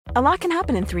A lot can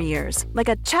happen in 3 years, like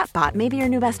a chatbot may be your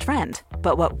new best friend.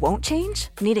 But what won't change?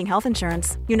 Needing health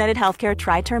insurance. United Healthcare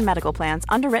Tri-Term Medical Plans,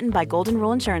 underwritten by Golden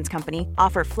Rule Insurance Company,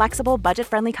 offer flexible,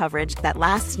 budget-friendly coverage that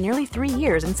lasts nearly 3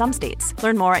 years in some states.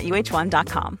 Learn more at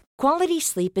uh1.com. Quality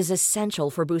sleep is essential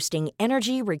for boosting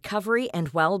energy, recovery, and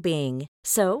well-being.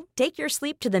 So, take your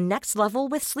sleep to the next level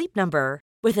with Sleep Number.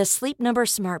 With a Sleep Number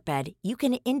smart bed, you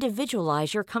can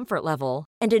individualize your comfort level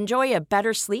and enjoy a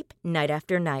better sleep night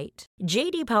after night.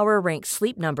 J.D. Power ranks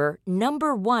Sleep Number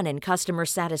number 1 in customer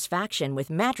satisfaction with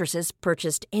mattresses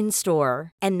purchased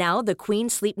in-store. And now the Queen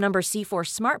Sleep Number C4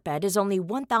 smart bed is only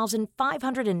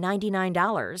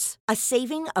 $1,599, a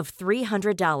saving of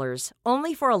 $300,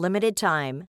 only for a limited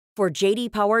time. For J.D.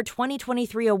 Power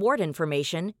 2023 award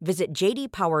information, visit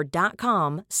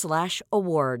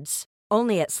jdpower.com/awards.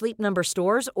 Only at Sleep Number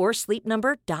stores or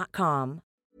sleepnumber.com.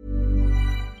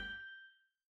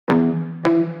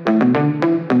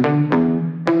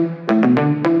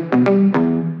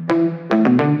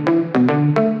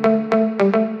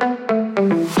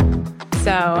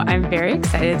 So I'm very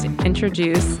excited to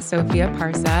introduce Sophia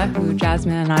Parsa, who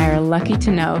Jasmine and I are lucky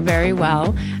to know very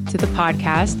well, to the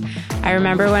podcast. I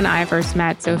remember when I first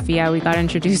met Sophia, we got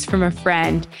introduced from a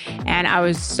friend, and I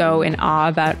was so in awe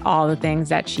about all the things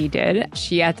that she did.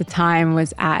 She, at the time,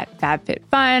 was at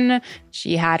FabFitFun.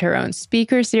 She had her own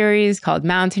speaker series called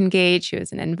Mountain Gate. She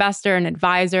was an investor, an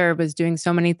advisor, was doing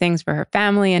so many things for her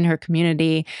family and her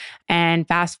community. And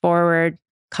fast forward,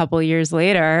 couple years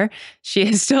later, she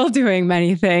is still doing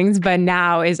many things, but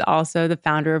now is also the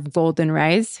founder of Golden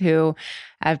Rice, who,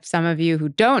 as some of you who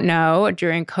don't know,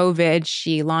 during COVID,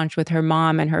 she launched with her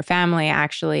mom and her family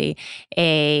actually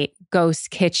a ghost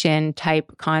kitchen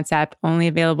type concept, only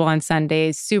available on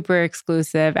Sundays, super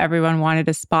exclusive. Everyone wanted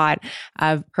a spot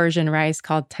of Persian rice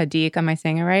called Tahdig. Am I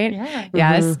saying it right? Yeah.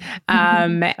 Yes.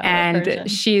 And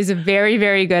she's very,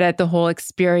 very good at the whole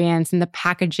experience and the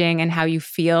packaging and how you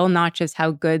feel, not just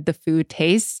how good the food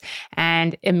tastes.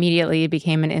 And immediately it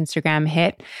became an Instagram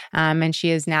hit. And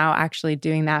she is now actually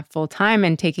doing that full time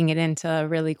and taking it into a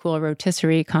really cool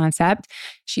rotisserie concept.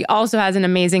 She also has an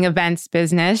amazing events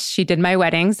business. She did my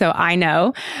wedding, so I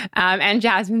know, and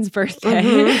Jasmine's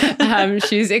birthday.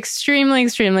 She's extremely,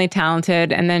 extremely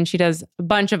talented. And then she does a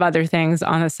bunch of other things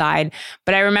on the side.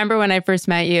 But I remember when I first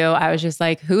met you, I was just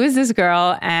like, who is this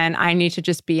girl? And I need to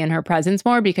just be in her presence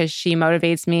more because she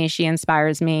motivates me, she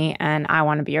inspires me, and I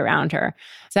want to be around her.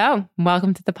 So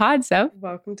welcome to the pod, So.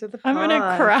 Welcome to the pod. I'm going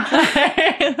to cry.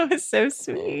 That was so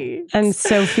sweet. And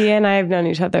Sophia and I have known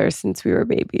each other since we were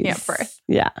babies. Yeah, birth.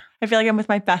 Yeah. I feel like I'm with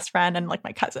my best friend and like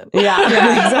my cousin. Yeah,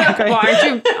 exactly.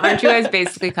 Well, aren't you guys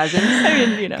basically cousins? I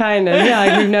mean, you know. Kind of. Yeah,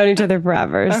 like we've known each other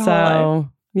forever. Our whole So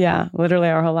yeah, literally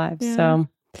our whole lives. Yeah. So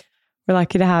we're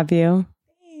lucky to have you.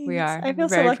 We are. I feel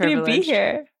so Very lucky to be privileged.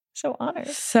 here. So honored.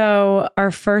 So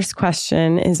our first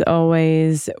question is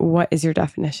always, what is your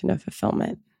definition of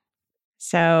fulfillment?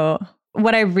 So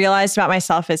what I realized about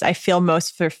myself is I feel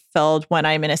most fulfilled when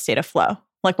I'm in a state of flow.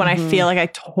 Like when I feel like I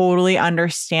totally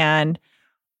understand,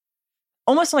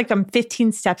 almost like I'm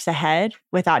 15 steps ahead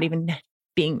without even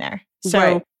being there. So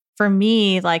Right. for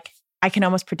me, like I can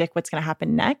almost predict what's going to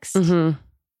happen next, and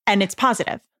it's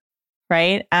positive,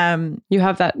 right? You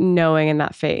have that knowing and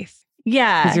that faith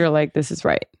Yeah. because you're like, this is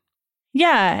right.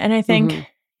 Yeah. And I think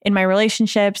in my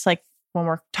relationships, like when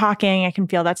we're talking, I can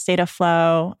feel that state of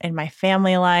flow. In my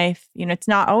family life, you know, it's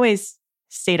not always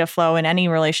state of flow in any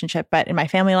relationship, but in my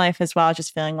family life as well,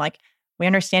 just feeling like we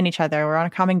understand each other, we're on a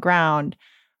common ground.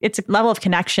 It's a level of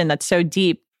connection that's so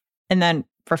deep. And then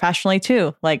professionally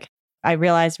too, like I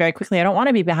realized very quickly, I don't want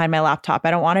to be behind my laptop.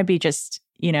 I don't want to be just,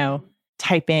 you know,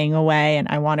 typing away, and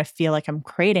I want to feel like I'm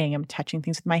creating, I'm touching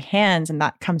things with my hands. And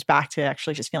that comes back to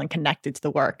actually just feeling connected to the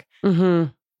work.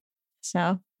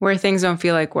 So Where things don't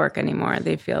feel like work anymore.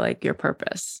 They feel like your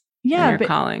purpose. yeah, And your but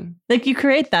calling. like you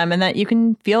create them and that you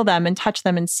can feel them and touch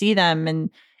them and see them. And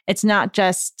it's not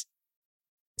just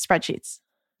spreadsheets.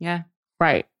 Yeah.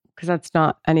 Right. Because that's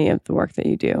not any of the work that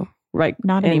you do. Right.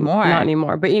 Not anymore. Not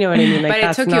anymore. But you know what I mean? Like, But it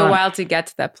that's took you a not- while to get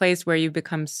to that place where you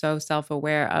become so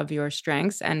self-aware of your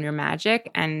strengths and your magic,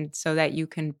 and so that you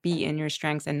can be in your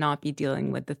strengths and not be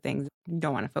dealing with the things you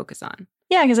don't want to focus on.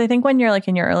 Yeah, because I think when you're like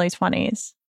in your early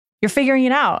 20s, you're figuring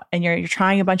it out and you're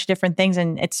trying a bunch of different things.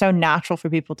 And it's so natural for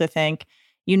people to think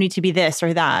you need to be this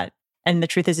or that. And the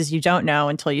truth is you don't know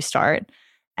until you start.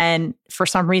 And for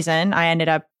some reason, I ended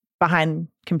up behind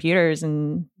computers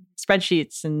and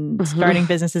spreadsheets and starting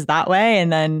businesses that way.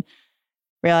 And then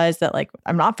realized that like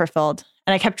I'm not fulfilled.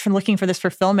 And I kept looking for this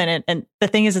fulfillment. And the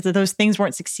thing is that those things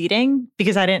weren't succeeding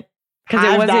because I didn't.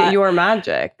 Because it wasn't your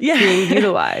magic Yeah. being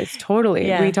utilized. Totally.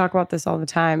 Yeah. We talk about this all the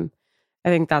time. I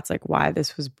think that's like why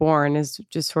this was born, is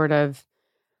just sort of,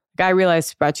 like, I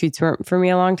realized spreadsheets weren't for me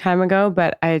a long time ago,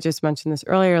 but I had just mentioned this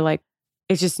earlier, like,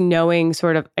 it's just knowing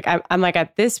sort of like, I'm like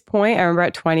at this point, I remember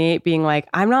at 28 being like,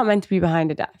 I'm not meant to be behind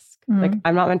a desk. Like,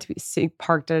 I'm not meant to be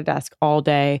parked at a desk all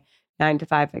day, 9 to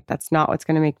 5. Like, that's not what's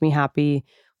going to make me happy.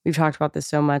 We've talked about this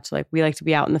so much. Like, we like to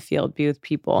be out in the field, be with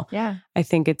people. Yeah. I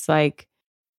think it's like,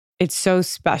 it's so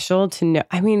special to know.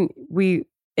 I mean,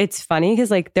 it's funny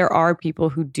because like there are people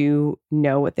who do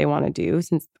know what they want to do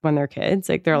since when they're kids.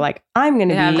 Like, they're like, I'm going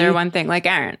to have be their one thing, like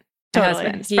Aaron. Totally.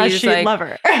 Husband. Spreadsheet He's like,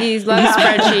 lover. He loves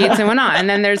spreadsheets and whatnot. And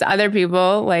then there's other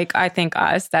people, like I think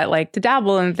us, that like to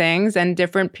dabble in things, and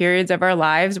different periods of our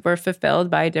lives were fulfilled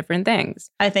by different things.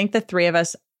 I think the three of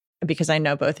us, because I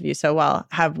know both of you so well,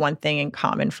 have one thing in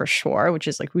common for sure, which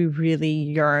is like we really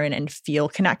yearn and feel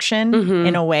connection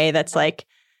in a way that's like,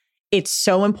 it's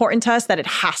so important to us that it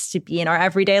has to be in our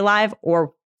everyday life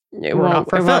or it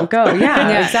won't go.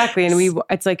 Yeah, exactly. And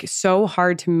it's like so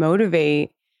hard to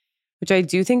motivate, which I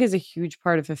do think is a huge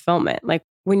part of fulfillment. Like,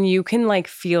 when you can like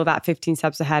feel that 15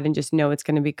 steps ahead and just know it's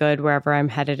going to be good, wherever I'm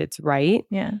headed, it's right.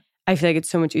 Yeah. I feel like it's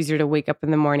so much easier to wake up in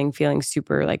the morning feeling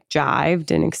super like jived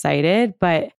and excited.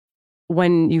 But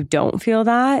when you don't feel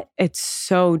that, it's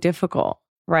so difficult,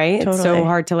 right? Totally. It's so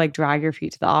hard to like drag your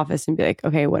feet to the office and be like,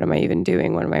 okay, what am I even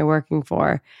doing? What am I working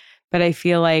for? But I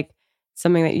feel like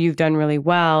something that you've done really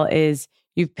well is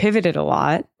you've pivoted a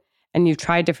lot. And you've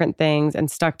tried different things and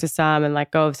stuck to some and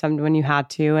let go of some when you had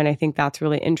to. And I think that's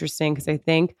really interesting because I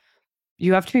think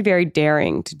you have to be very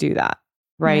daring to do that,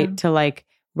 right? Yeah. To like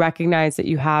recognize that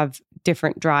you have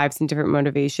different drives and different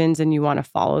motivations and you want to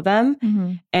follow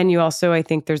them. And you also, I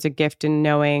think there's a gift in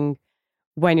knowing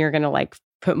when you're going to like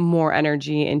put more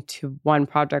energy into one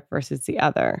project versus the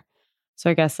other. So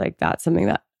I guess like that's something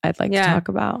that I'd like to talk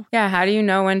about. Yeah. How do you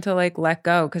know when to like let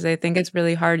go? Because I think it's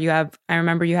really hard. I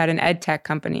remember you had an ed tech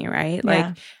company, right?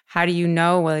 Like, how do you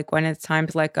know like when it's time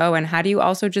to let go? And how do you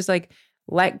also just like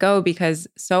let go? Because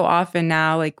so often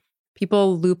now, like,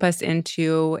 people loop us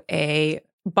into a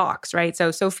box, right?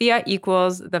 So Sophia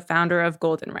equals the founder of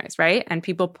Golden Rice, right? And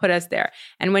people put us there.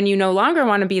 And when you no longer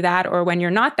want to be that, or when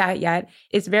you're not that yet,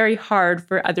 it's very hard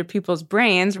for other people's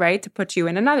brains, right, to put you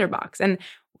in another box. And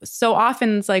so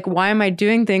often it's like, why am I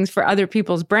doing things for other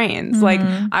people's brains? Like,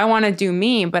 I want to do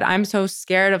me, but I'm so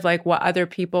scared of like what other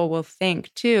people will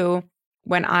think too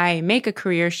when I make a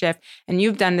career shift. And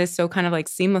you've done this so kind of like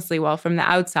seamlessly well from the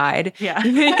outside. Yeah.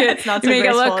 You make it, not so you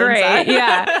make it look great. inside.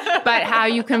 Yeah. But how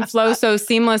you can flow so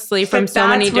seamlessly from so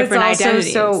many different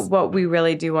identities. So what we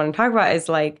really do want to talk about is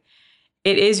like,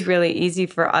 it is really easy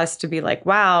for us to be like,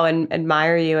 wow, and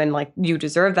admire you, and like, you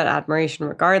deserve that admiration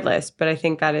regardless. But I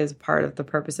think that is part of the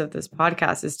purpose of this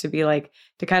podcast, is to be like,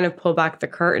 to kind of pull back the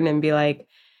curtain and be like,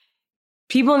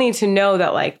 people need to know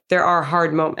that like there are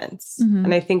hard moments.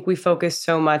 And I think we focus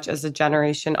so much as a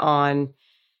generation on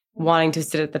wanting to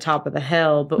sit at the top of the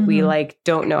hill, but we like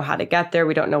don't know how to get there.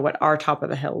 We don't know what our top of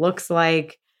the hill looks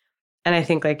like. And I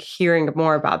think like hearing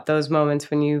more about those moments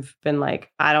when you've been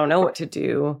like, I don't know what to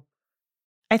do.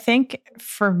 I think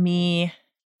for me,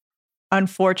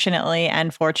 unfortunately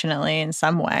and fortunately in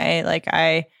some way, like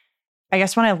I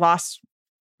guess when I lost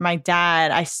my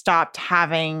dad, I stopped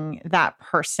having that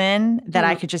person that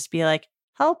I could just be like,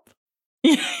 help,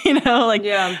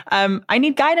 I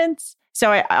need guidance.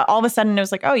 So I all of a sudden it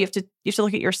was like, oh, you have to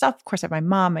look at yourself. Of course, I have my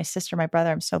mom, my sister, my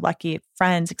brother. I'm so lucky,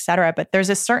 friends, etc. But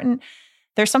there's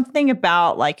something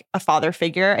about like a father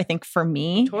figure, I think for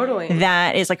me,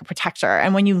 that is like a protector.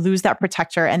 And when you lose that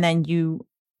protector and then you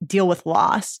deal with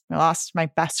loss, I lost my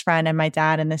best friend and my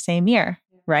dad in the same year,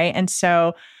 right? And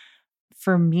so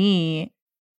for me,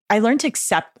 I learned to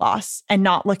accept loss and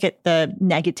not look at the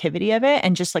negativity of it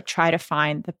and just like try to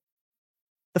find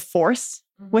the force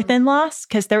within loss,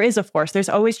 because there is a force. There's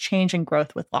always change and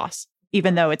growth with loss,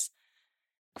 even though it's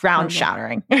ground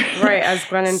shattering. Right. As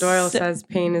Glennon Doyle says,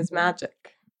 pain is magic.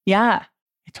 Yeah,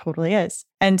 it totally is.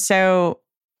 And so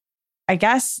I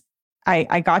guess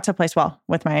I got to a place,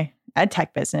 with my ed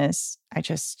tech business,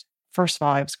 first of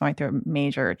all, I was going through a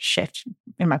major shift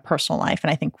in my personal life.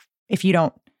 And I think if you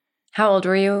don't. How old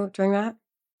were you during that?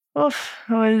 I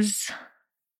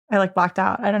like blacked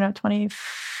out. I don't know,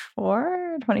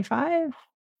 24, 25.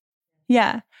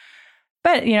 Yeah.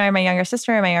 But, I have my younger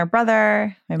sister, my younger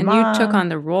brother, my mom. And you took on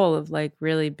the role of like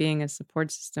really being a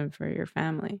support system for your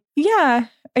family. Yeah,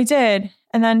 I did.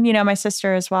 And then, my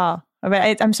sister as well.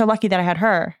 But I'm so lucky that I had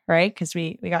her, right? Because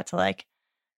we got to like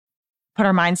put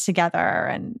our minds together,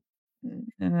 and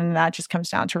then that just comes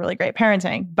down to really great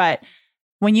parenting. But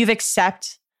when you've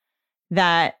accepted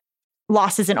that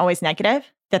loss isn't always negative,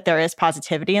 that there is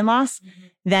positivity in loss,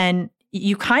 then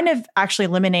you kind of actually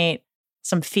eliminate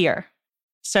some fear.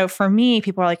 So for me,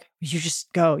 people are like, you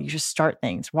just go, you just start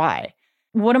things. Why?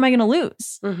 What am I going to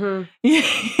lose?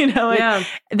 Yeah.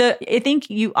 I think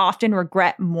you often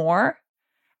regret more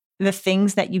the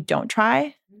things that you don't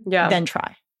try than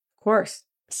try. Of course.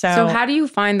 So how do you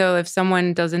find, though, if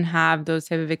someone doesn't have those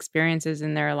type of experiences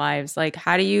in their lives, like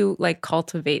how do you like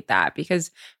cultivate that?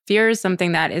 Because fear is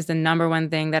something that is the number one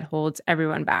thing that holds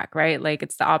everyone back, right? Like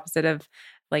it's the opposite of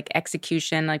like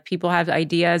execution. Like people have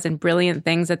ideas and brilliant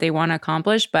things that they want to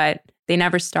accomplish, but they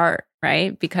never start,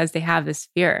 right? Because they have this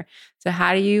fear. So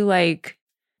how do you like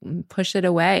push it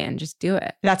away and just do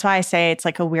it? That's why I say it's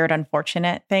like a weird,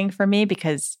 unfortunate thing for me,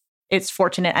 because it's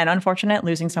fortunate and unfortunate.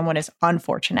 Losing someone is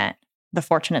unfortunate. The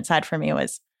fortunate side for me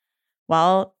was,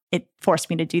 well, it forced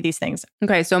me to do these things.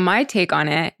 Okay, so my take on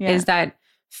it is that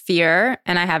fear,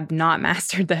 and I have not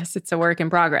mastered this, it's a work in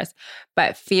progress,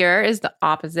 but fear is the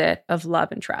opposite of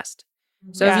love and trust.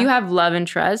 So if you have love and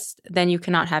trust, then you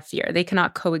cannot have fear. They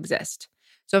cannot coexist.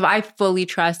 So if I fully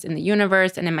trust in the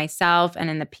universe and in myself and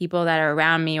in the people that are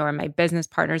around me or my business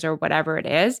partners or whatever it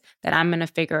is, that I'm going to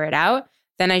figure it out,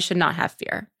 then I should not have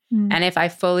fear. And if I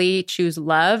fully choose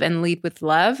love and lead with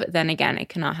love, then again, I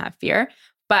cannot have fear.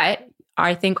 But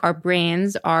I think our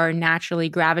brains are naturally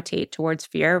gravitate towards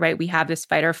fear, right? We have this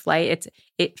fight or flight.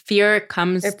 Fear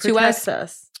comes to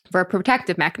us for a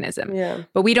protective mechanism. Yeah.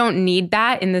 But we don't need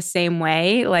that in the same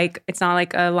way. Like it's not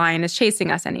like a lion is chasing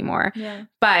us anymore. Yeah.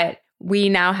 But we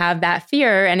now have that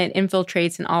fear and it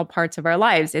infiltrates in all parts of our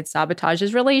lives. It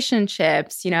sabotages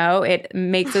relationships, it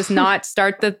makes us not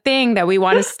start the thing that we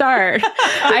want to start.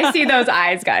 I see those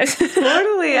eyes, guys.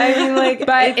 Totally. I mean,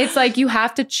 but it's like you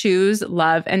have to choose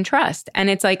love and trust. And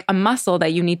it's like a muscle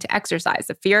that you need to exercise.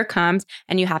 The fear comes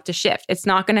and you have to shift. It's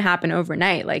not going to happen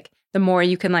overnight. Like the more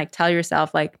you can like tell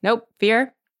yourself like, nope,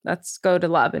 fear, let's go to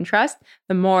love and trust,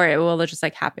 the more it will just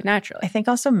like happen naturally. I think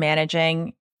also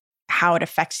managing how it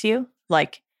affects you,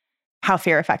 like how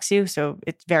fear affects you. So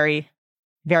it's very,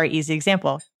 very easy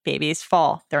example. Babies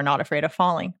fall. They're not afraid of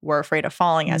falling. We're afraid of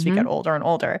falling as we get older and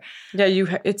older. Yeah,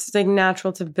 it's like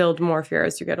natural to build more fear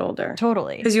as you get older.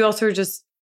 Totally. Because you also are just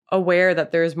aware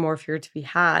that there's more fear to be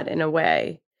had in a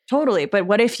way. Totally. But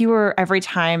what if every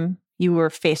time you were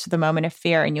faced with a moment of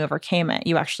fear and you overcame it,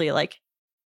 you actually like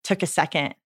took a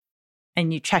second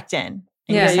and you checked in.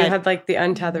 You had like the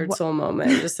untethered soul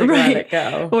moment, just like let it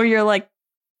go. Or you're like,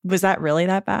 was that really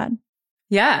that bad?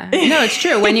 Yeah. No, it's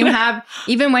true. When you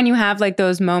have like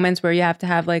those moments where you have to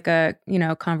have like a,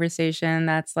 conversation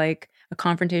that's like a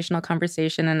confrontational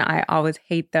conversation, and I always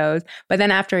hate those. But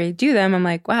then after I do them, I'm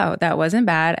like, wow, that wasn't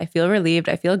bad. I feel relieved.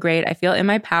 I feel great. I feel in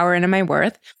my power and in my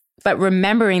worth. But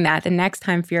remembering that the next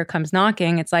time fear comes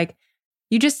knocking, it's like,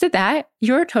 you just did that.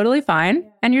 You're totally fine.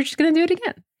 And you're just going to do it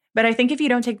again. But I think if you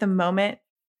don't take the moment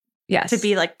to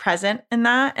be like present in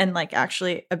that and like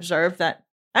actually observe that,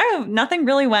 oh, nothing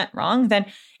really went wrong, then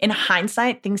in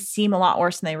hindsight, things seem a lot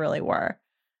worse than they really were.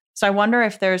 So I wonder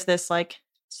if there's this like...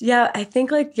 Yeah, I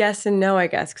think like yes and no, I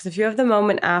guess. Because if you have the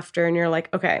moment after and you're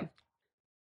like, okay,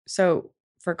 so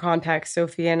for context,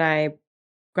 Sophia and I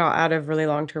got out of really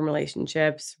long-term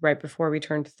relationships right before we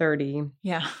turned 30.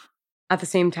 Yeah. At the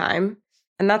same time.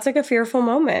 And that's like a fearful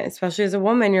moment, especially as a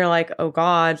woman. You're like, oh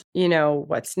God,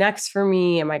 what's next for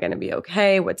me? Am I going to be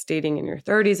okay? What's dating in your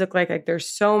 30s look like? Like there's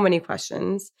so many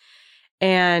questions.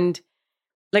 And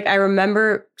like, I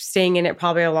remember staying in it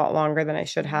probably a lot longer than I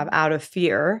should have out of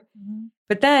fear. Mm-hmm.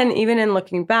 But then even in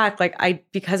looking back, like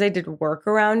because I did work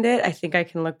around it, I think I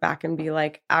can look back and be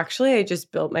like, actually, I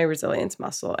just built my resilience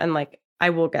muscle and like,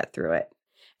 I will get through it.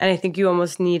 And I think you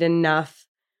almost need enough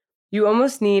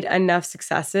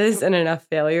successes and enough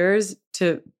failures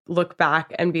to look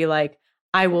back and be like,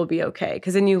 I will be okay.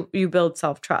 Because then you build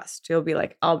self-trust. You'll be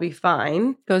like, I'll be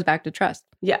fine. Goes back to trust.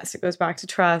 Yes, it goes back to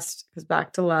trust. It goes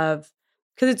back to love.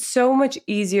 Because it's so much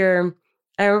easier.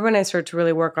 I remember when I started to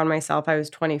really work on myself, I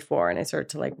was 24 and I started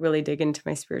to like really dig into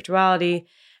my spirituality.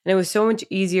 And it was so much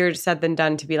easier said than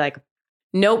done to be like,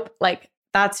 nope, like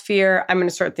that's fear. I'm going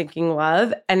to start thinking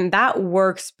love. And that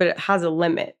works, but it has a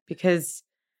limit because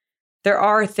there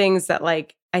are things that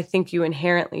like I think you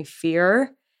inherently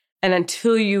fear. And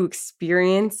until you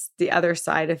experience the other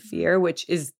side of fear, which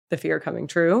is the fear coming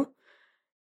true,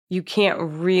 you can't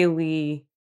really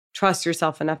trust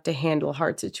yourself enough to handle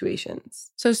hard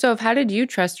situations. So, Soph, how did you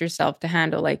trust yourself to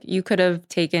handle? Like you could have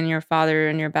taken your father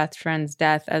and your best friend's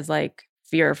death as like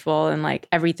fearful and like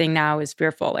everything now is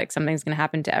fearful. Like something's going to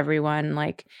happen to everyone.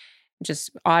 Like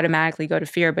just automatically go to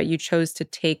fear, but you chose to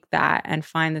take that and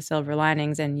find the silver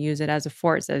linings and use it as a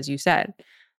force, as you said.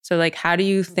 So like, how do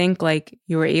you think like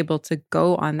you were able to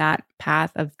go on that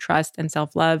path of trust and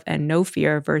self-love and no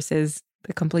fear versus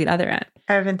the complete other end.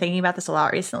 I've been thinking about this a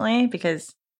lot recently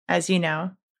because, as you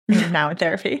know, I'm now in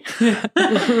therapy. For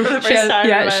the first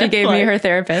time she gave me her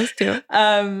therapist too.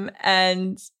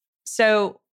 And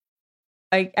so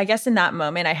I guess in that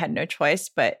moment I had no choice,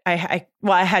 but I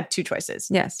had two choices.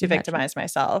 Yes, to victimize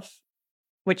myself,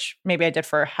 which maybe I did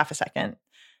for half a second,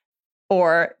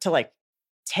 or to like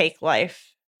take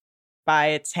life by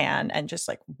its hand and just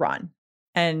like run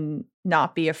and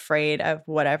not be afraid of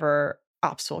whatever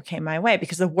obstacle came my way,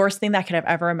 because the worst thing that could have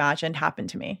ever imagined happened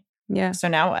to me. Yeah. So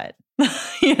now what?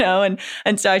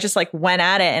 And so I just like went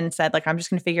at it and said, like, I'm just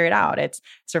going to figure it out. It's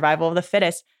survival of the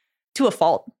fittest to a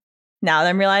fault. Now that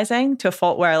I'm realizing, to a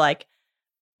fault where like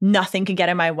nothing could get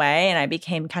in my way, and I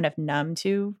became kind of numb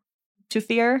to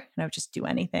fear, and I would just do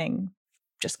anything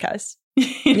just because.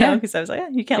 Because I was like,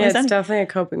 you can't lose anything. It's definitely a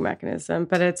coping mechanism,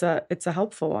 but it's a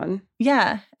helpful one.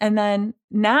 Yeah. And then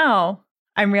now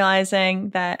I'm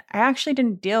realizing that I actually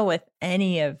didn't deal with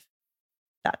any of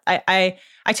that. I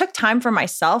took time for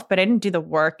myself, but I didn't do the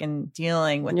work in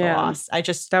dealing with the loss.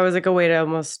 That was like a way to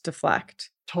almost deflect.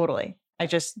 Totally.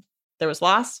 There was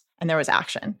loss and there was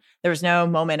action. There was no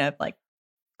moment of like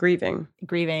grieving,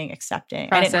 accepting.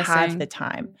 Processing. I didn't have the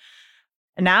time.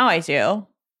 And now I do.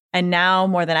 And now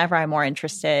more than ever, I'm more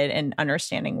interested in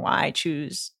understanding why I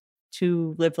choose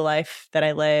to live the life that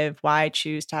I live, why I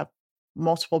choose to have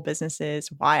multiple businesses,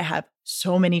 why I have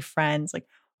so many friends. Like,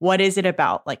 what is it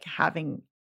about like having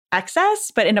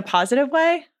excess, but in a positive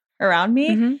way around me?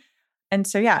 Mm-hmm. And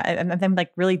so, yeah, I'm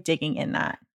like really digging in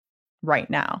that right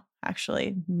now,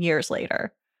 actually, years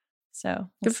later. So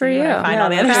good for you. Find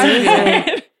on the other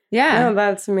side. Yeah. No,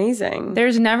 that's amazing.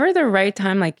 There's never the right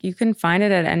time. Like, you can find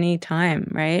it at any time,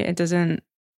 right? It doesn't,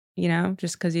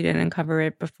 just because you didn't uncover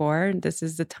it before, this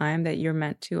is the time that you're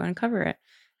meant to uncover it.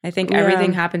 I think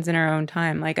everything happens in our own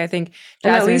time. Like, I think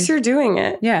Jasmine, at least you're doing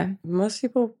it. Yeah. Most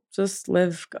people just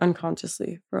live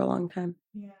unconsciously for a long time.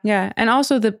 Yeah. And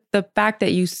also the fact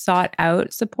that you sought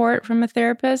out support from a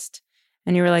therapist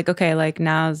and you were like, okay, like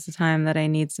now's the time that I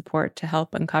need support to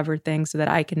help uncover things so that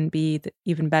I can be the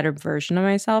even better version of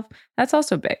myself. That's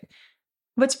also big.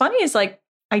 What's funny is like,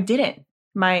 I didn't.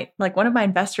 One of my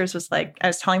investors was like, I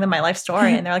was telling them my life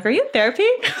story and they're like, are you in therapy?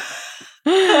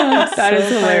 That is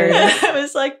hilarious. I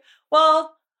was like,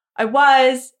 well, I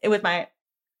was with my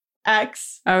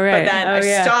ex. Oh, right. But then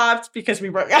I stopped because we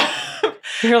broke up.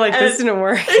 You're like, this didn't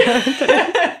work.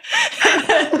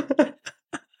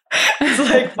 It's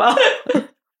like, well.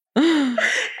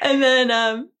 And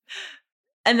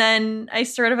then I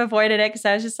sort of avoided it because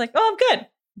I was just like, oh, I'm good.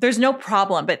 There's no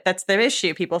problem. But that's the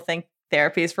issue. People think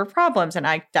therapy is for problems. And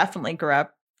I definitely grew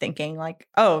up thinking like,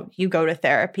 oh, you go to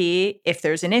therapy if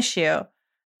there's an issue.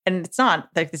 And it's not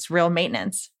like it's real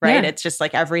maintenance, right? Yeah. It's just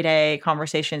like everyday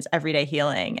conversations, everyday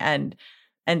healing. And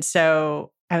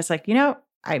so I was like,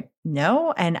 I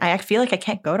know. And I feel like I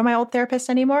can't go to my old therapist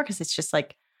anymore because it's just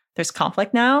like, there's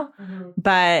conflict now. Mm-hmm.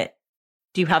 But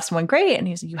do you have someone great? And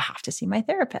he's like, you have to see my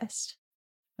therapist.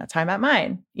 That's how I met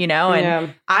mine,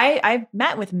 And I've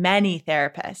met with many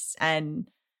therapists and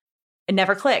it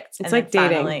never clicked. It's like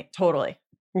dating. Finally, totally.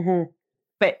 Mm-hmm.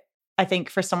 But I think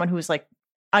for someone who's like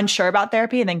unsure about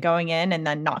therapy and then going in and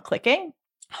then not clicking.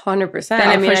 100%.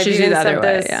 Then it pushes you the other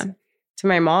way. Yeah. To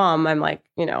my mom, I'm like,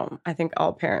 I think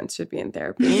all parents should be in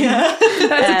therapy. Yeah.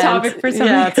 That's a topic for some.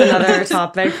 Yeah, it's another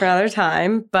topic for another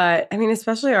time. But I mean,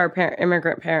 especially our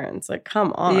immigrant parents, like,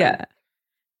 come on. Yeah.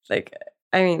 Like,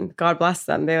 I mean, God bless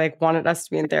them. They like wanted us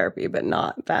to be in therapy, but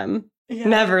not them. Yeah.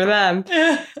 Never them.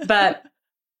 But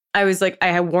I was like, I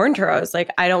had warned her. I was like,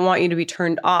 I don't want you to be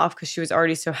turned off because she was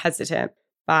already so hesitant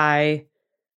by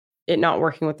it not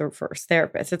working with the first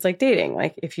therapist. It's like dating.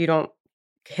 Like, if you don't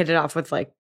hit it off with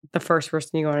like the first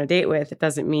person you go on a date with, it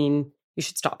doesn't mean you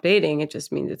should stop dating. It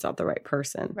just means it's not the right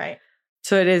person. Right.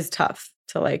 So it is tough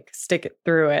to like stick it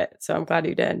through it. So I'm glad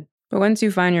you did. But once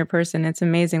you find your person, it's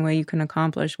amazing what you can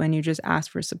accomplish when you just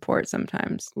ask for support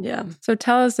sometimes. Yeah. So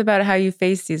tell us about how you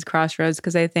face these crossroads,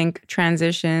 because I think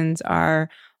transitions are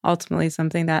ultimately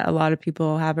something that a lot of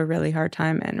people have a really hard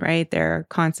time in, right? They're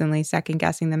constantly second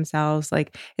guessing themselves.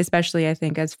 Like, especially I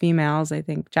think as females, I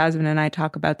think Jasmine and I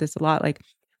talk about this a lot. Like,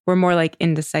 we're more like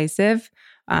indecisive,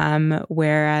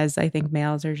 whereas I think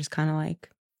males are just kind of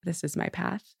like, this is my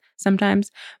path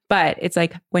sometimes. But it's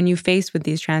like when you face with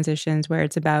these transitions where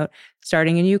it's about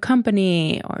starting a new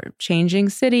company or changing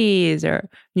cities or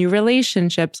new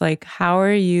relationships, like how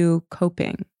are you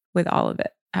coping with all of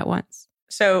it at once?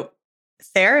 So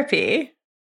therapy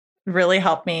really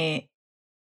helped me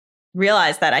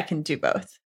realize that I can do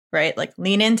both, right? Like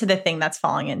lean into the thing that's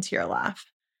falling into your lap.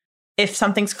 If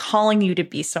something's calling you to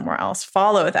be somewhere else,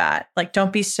 follow that. Like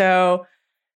don't be so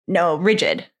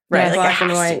rigid. right? Yeah, Like black it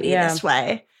and has white, to be yeah. this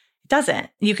way. It doesn't.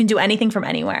 You can do anything from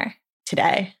anywhere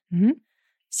today. Mhm.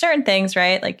 Certain things,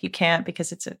 right? Like you can't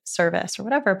because it's a service or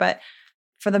whatever. But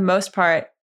for the most part,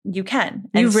 you can.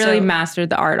 You And really so- mastered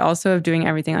the art also of doing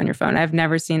everything on your phone. I've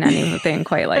never seen anything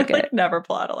quite like I it. never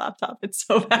pull out a laptop. It's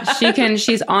so bad.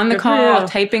 She's on the Good for call, you.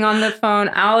 typing on the phone,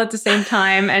 all at the same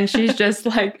time. And she's just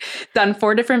like done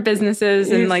 4 different businesses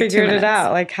in You like 2 figured minutes. it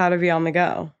out, like how to be on the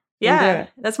go. And do Yeah, it.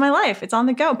 that's my life. It's on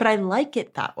the go, but I like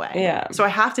it that way. Yeah. So I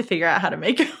have to figure out how to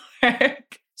make it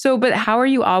work. So, but how are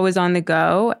you always on the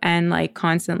go and like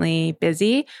constantly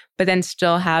busy, but then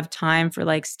still have time for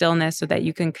like stillness so that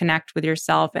you can connect with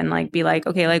yourself and like be like,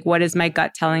 okay, like what is my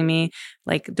gut telling me?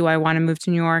 Like, do I want to move to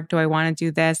New York? Do I want to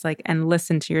do this? Like, and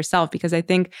listen to yourself, because I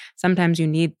think sometimes you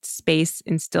need space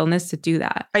and stillness to do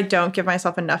that. I don't give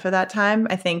myself enough of that time.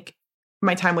 I think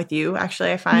my time with you,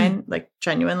 actually, I find like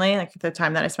genuinely, like the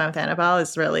time that I spent with Annabelle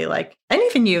is really like, and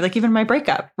even you, like even my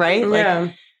breakup, right? Like, Yeah.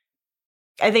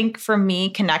 I think for me,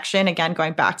 connection, again,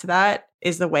 going back to that,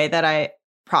 is the way that I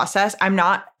process. I'm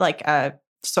not like a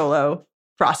solo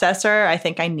processor. I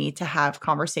think I need to have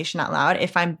conversation out loud.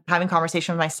 If I'm having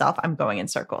conversation with myself, I'm going in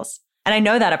circles. And I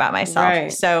know that about myself.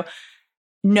 Right. So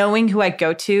knowing who I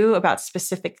go to about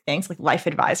specific things, like life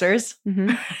advisors,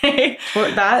 Mhm. right?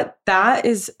 Well, that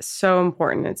is so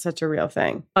important. It's such a real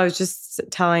thing. I was just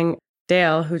telling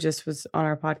Dale, who just was on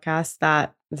our podcast,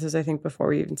 that this was, I think, before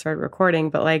we even started recording,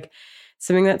 but like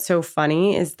something that's so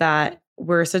funny is that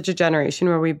we're such a generation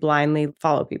where we blindly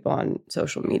follow people on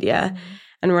social media.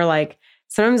 And we're like,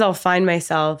 sometimes I'll find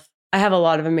myself, I have a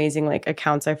lot of amazing like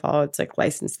accounts I follow. It's like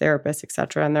licensed therapists, et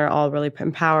cetera. And they're all really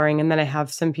empowering. And then I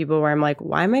have some people where I'm like,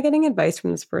 why am I getting advice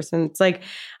from this person? It's like,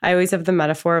 I always have the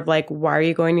metaphor of like, why are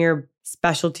you going to your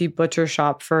specialty butcher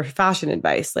shop for fashion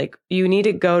advice? Like you need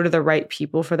to go to the right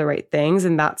people for the right things.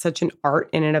 And that's such an art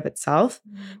in and of itself,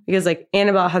 because like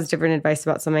Annabelle has different advice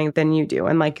about something than you do.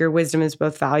 And like your wisdom is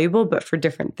both valuable, but for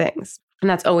different things. And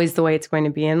that's always the way it's going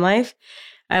to be in life.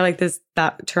 I like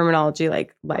that terminology,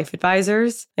 like life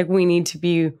advisors. Like we need to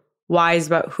be wise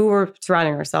about who we're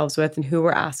surrounding ourselves with and who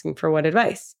we're asking for what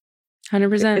advice.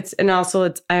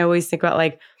 100%. I always think about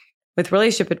like with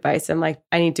relationship advice, I'm like,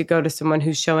 I need to go to someone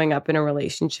who's showing up in a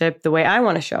relationship the way I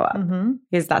want to show up,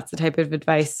 because that's the type of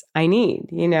advice I need,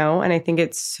 you know? And I think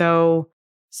it's so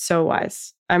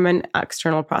wise. I'm an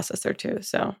external processor too.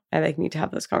 So I like need to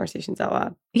have those conversations out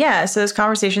loud. Yeah. So those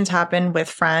conversations happen with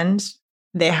friends.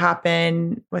 They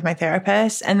happen with my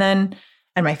therapist and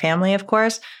my family, of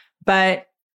course. But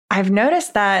I've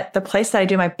noticed that the place that I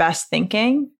do my best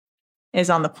thinking is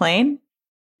on the plane.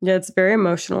 Yeah, it's very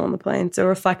emotional on the plane. It's a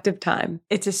reflective time.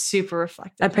 It's a super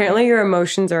reflective Apparently time. your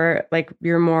emotions are like,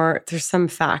 there's some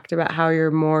fact about how you're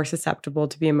more susceptible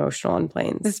to be emotional on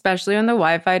planes. Especially when the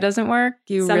Wi-Fi doesn't work,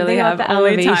 you Something really about have the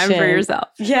only time for elevation. yourself.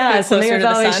 Yeah, You're something closer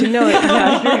about to the sun. elevation. No,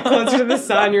 yeah, you're closer to the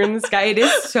sun. You're in the sky. It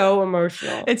is so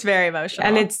emotional. It's very emotional.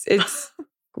 And it's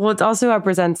well, it also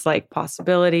represents like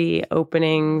possibility,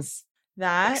 openings,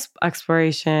 that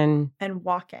exploration, and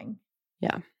walking,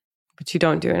 which you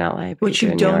don't do in LA. but which do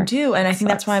you in New don't York. do. And I think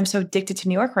that's Sucks. why I'm so addicted to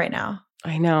New York right now.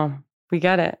 I know. We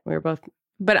get it. We're both.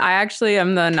 But I actually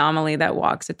am the anomaly that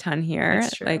walks a ton here.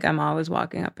 That's true. Like I'm always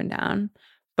walking up and down.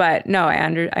 But no,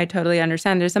 I totally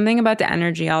understand. There's something about the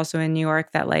energy also in New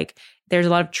York that like there's a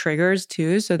lot of triggers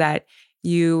too, so that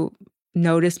you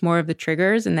notice more of the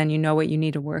triggers and then you know what you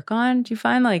need to work on. Do you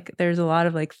find like there's a lot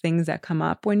of like things that come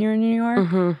up when you're in New York?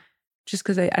 Mm-hmm. Just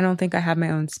because I don't think I have my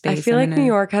own space. I feel I'm like in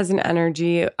New a- York has an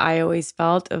energy I always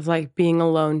felt of like being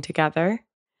alone together.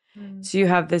 So you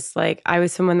have this like, I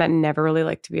was someone that never really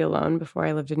liked to be alone before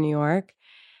I lived in New York.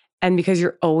 And because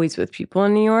you're always with people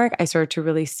in New York, I started to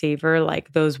really savor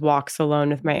like those walks alone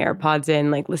with my AirPods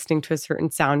in, like listening to a certain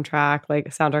soundtrack, like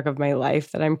a soundtrack of my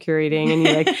life that I'm curating. And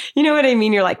you like, you know what I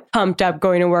mean? You're like pumped up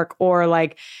going to work, or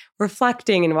like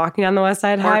reflecting and walking down the West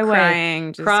Side or Highway.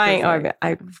 crying. Just 'cause, Crying.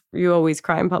 like, You always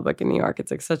cry in public in New York. It's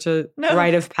like such a No.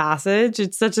 rite of passage.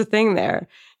 It's such a thing there,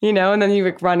 you know? And then you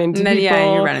like run into and then people.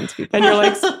 yeah, you run into people. And you're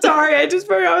like, sorry, I just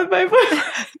broke up with my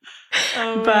boyfriend.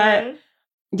 Oh, But man.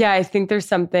 yeah, I think there's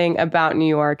something about New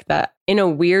York that in a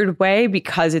weird way,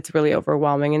 because it's really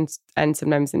overwhelming and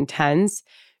sometimes intense,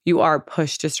 you are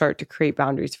pushed to start to create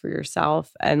boundaries for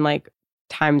yourself and like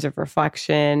times of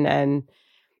reflection. And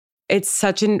it's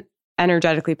such an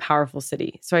energetically powerful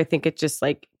city. So I think it just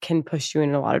like can push you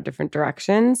in a lot of different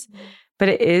directions. But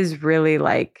it is really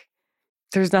like,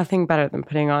 there's nothing better than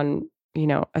putting on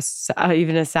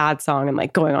even a sad song and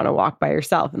like going on a walk by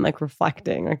yourself and like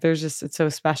reflecting. Like it's so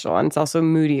special. And it's also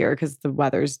moodier because the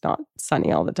weather's not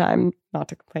sunny all the time. Not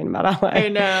to complain about LA. I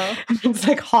know. It's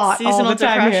like hot Seasonal all the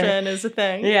time depression here. is a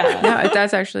thing. Yeah. No,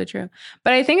 that's actually true.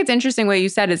 But I think it's interesting what you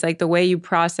said is like the way you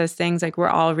process things, like we're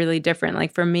all really different.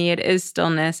 Like for me, it is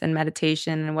stillness and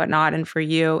meditation and whatnot. And for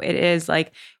you, it is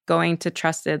like going to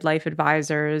trusted life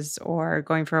advisors or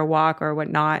going for a walk or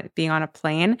whatnot, being on a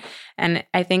plane. And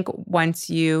I think once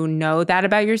you know that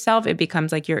about yourself, it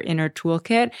becomes like your inner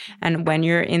toolkit. And when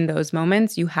you're in those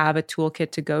moments, you have a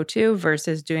toolkit to go to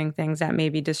versus doing things that may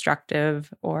be destructive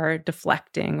or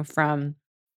deflecting from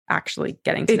actually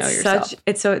getting to know yourself.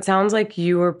 It sounds like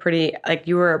you were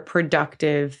a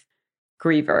productive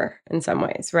griever in some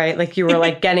ways, right? Like you were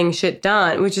like getting shit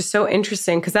done, which is so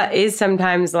interesting because that is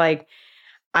sometimes like,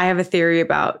 I have a theory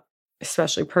about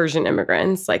especially Persian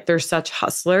immigrants. Like they're such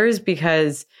hustlers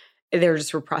because they're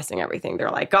just repressing everything. They're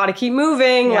like, gotta keep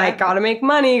moving, like gotta make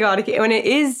money, when it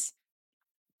is,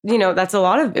 that's a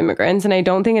lot of immigrants. And I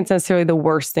don't think it's necessarily the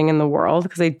worst thing in the world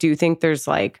because I do think there's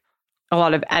like a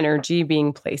lot of energy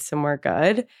being placed somewhere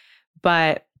good.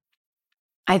 But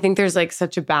I think there's like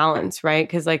such a balance, right?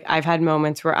 Because like I've had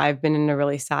moments where I've been in a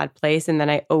really sad place and then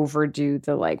I overdo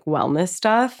the like wellness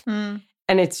stuff.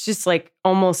 And it's just like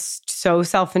almost so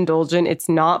self-indulgent. It's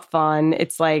not fun.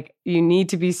 It's like you need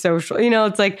to be social.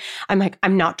 It's like,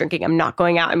 I'm not drinking. I'm not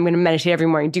going out. I'm going to meditate every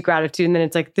morning, do gratitude. And then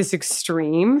it's like this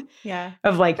extreme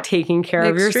of like taking care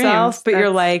of yourself. But you're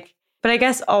like, but I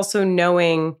guess also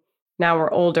knowing now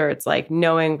we're older, it's like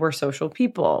knowing we're social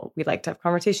people. We like to have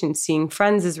conversations. Seeing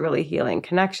friends is really healing.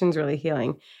 Connections really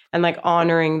healing. And like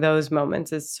honoring those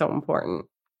moments is so important.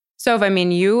 So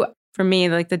for me,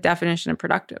 like the definition of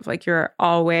productive, like you're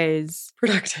always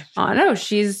productive. Oh no,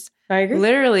 she's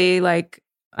literally like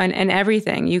in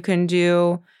everything. You can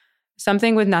do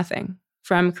something with nothing,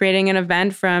 from creating an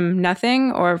event from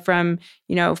nothing, or from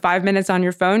 5 minutes on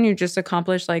your phone. You just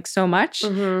accomplish like so much,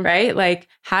 right? Like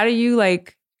how do you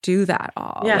like do that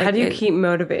all? Yeah, like, how do you keep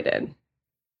motivated?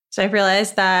 So I've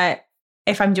realized that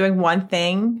if I'm doing one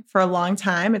thing for a long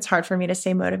time, it's hard for me to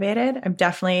stay motivated. I'm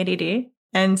definitely ADD,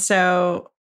 and so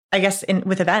I guess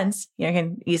with events, I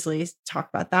can easily talk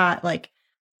about that. Like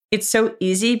it's so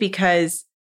easy because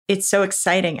it's so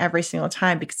exciting every single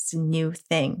time because it's a new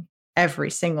thing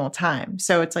every single time.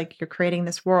 So it's like you're creating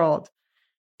this world.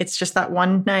 It's just that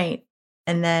one night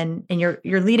and you're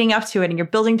leading up to it and you're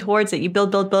building towards it. You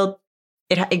build.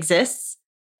 It exists.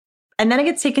 And then it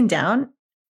gets taken down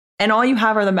and all you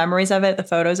have are the memories of it, the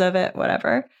photos of it,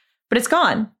 whatever, but it's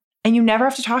gone and you never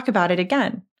have to talk about it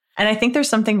again. And I think there's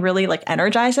something really like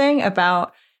energizing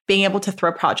about being able to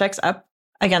throw projects up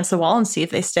against the wall and see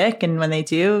if they stick. And when they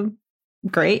do,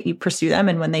 great, you pursue them.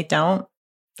 And when they don't,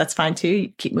 that's fine too. You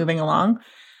keep moving along.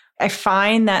 I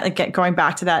find that like going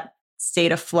back to that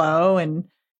state of flow and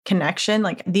connection,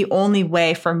 like the only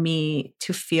way for me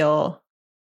to feel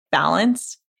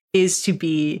balanced is to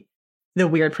be the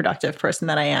weird productive person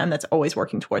that I am that's always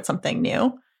working towards something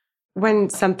new. When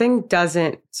something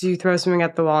so you throw something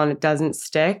at the wall and it doesn't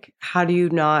stick, how do you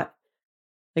not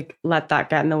like let that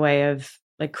get in the way of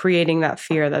like creating that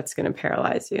fear that's going to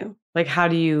paralyze you? Like, how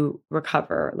do you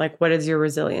recover? Like, what does your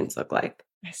resilience look like?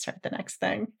 I start the next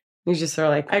thing. You just are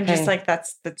like, I'm just like,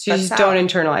 that's you just don't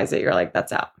internalize it. You're like,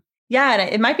 that's out. Yeah. And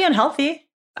it might be unhealthy.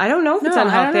 I don't know if it's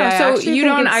unhealthy. So you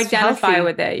don't identify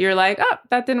with it. You're like, oh,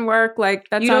 that didn't work. Like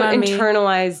that's you not don't on me.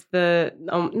 Internalize the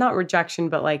not rejection,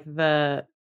 but like the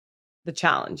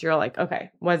challenge. You're like,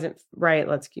 okay, wasn't right.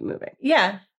 Let's keep moving.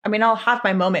 Yeah. I mean, I'll have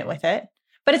my moment with it,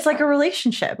 but it's like a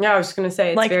relationship. Yeah, I was just going to say,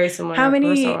 it's like, very similar. How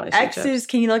many exes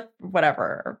can you look,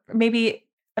 whatever, or maybe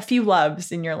a few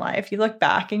loves in your life? You look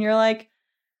back and you're like,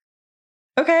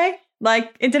 okay,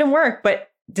 like it didn't work, but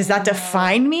does that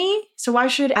define me? So why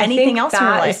should anything else in your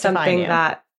life define you? Something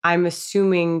that I'm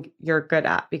assuming you're good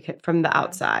at because from the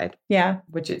outside. Yeah.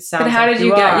 Which it sounds But how like did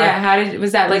you get,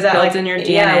 was that built like, in your DNA?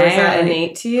 Yeah, was that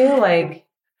innate to you? Like,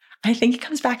 I think it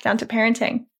comes back down to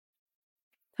parenting.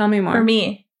 Tell me more. For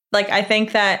me, like, I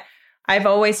think that I've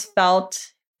always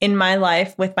felt in my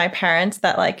life with my parents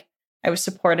that like I was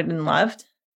supported and loved.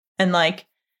 And like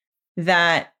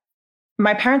that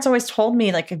my parents always told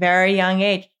me like a very young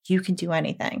age, you can do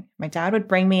anything. My dad would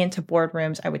bring me into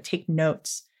boardrooms. I would take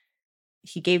notes.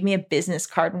 He gave me a business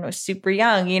card when I was super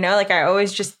young, like I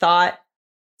always just thought,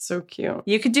 so cute,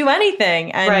 you could do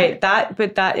anything. And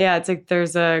yeah, it's like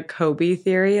there's a Kobe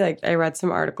theory. Like I read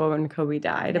some article when Kobe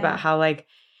died about how like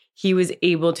he was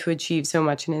able to achieve so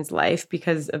much in his life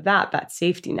because of that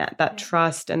safety net, that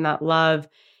trust and that love,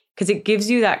 because it gives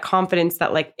you that confidence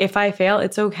that like, if I fail,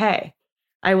 it's okay.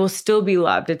 I will still be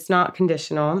loved. It's not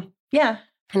conditional. Yeah.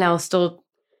 And I'll still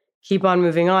keep on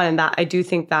moving on. And that I do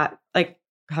think that like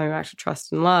coming back to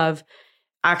trust and love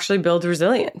actually builds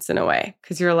resilience in a way.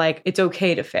 Because you're like, it's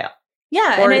okay to fail.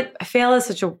 Yeah. Or and fail is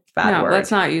such a bad word.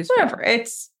 Let's not use whatever. fail.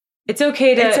 It's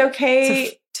okay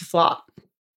to flop.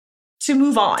 To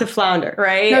move on. To flounder.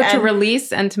 Right? No, to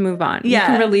release and to move on. Yeah. You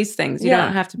can release things. You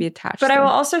don't have to be attached But to I will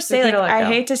them. also say, okay like, to let I go.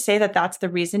 hate to say that that's the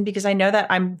reason because I know that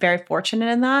I'm very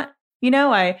fortunate in that. You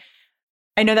know, I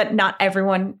know that not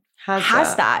everyone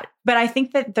has that. But I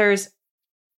think that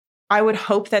I would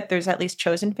hope that there's at least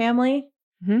chosen family,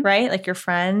 right? Like your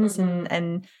friends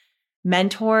and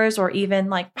mentors or even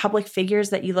like public figures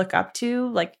that you look up to.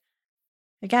 Like,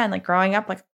 again, like growing up,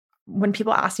 like when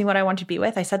people ask me what I want to be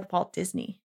with, I said Walt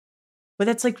Disney. But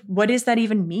that's like, what does that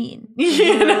even mean?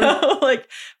 You know, like,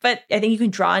 but I think you can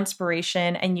draw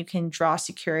inspiration and you can draw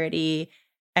security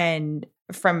and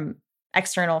from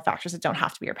external factors that don't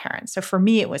have to be your parents. So for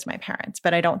me, it was my parents,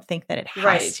 but I don't think that it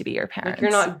has to be your parents. Like you're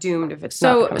not doomed if it's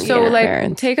So not your like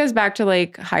parents. take us back to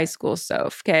like high school,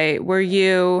 Soph. Okay.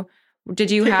 Did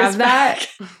you have that?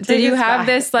 Did you have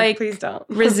this like please don't.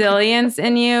 resilience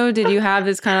in you? Did you have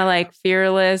this kind of like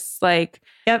fearless, like,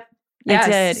 Yep. yes. I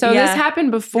did. So this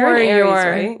happened before You're an Aries,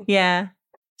 right? Yeah.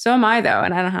 So am I though,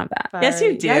 and I don't have that. Yes,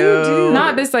 you do. Yeah, you do.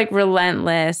 Not this like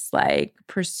relentless like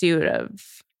pursuit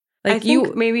of like I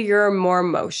think maybe you're more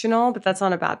emotional, but that's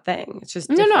not a bad thing. It's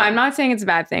just No, I'm not saying it's a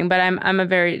bad thing, but I'm a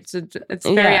very it's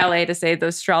very Yeah. LA to say the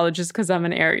astrologist because I'm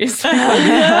an Aries.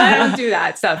 I don't do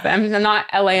that stuff. I'm not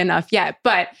LA enough yet,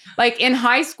 but like in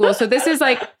high school. So this is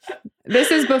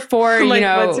before like, you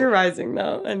know. what's your rising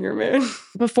though and your moon?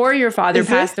 Before your father Is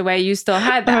passed away, you still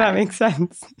had Oh, that. that makes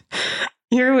sense.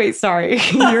 Your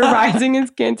rising is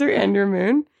Cancer and your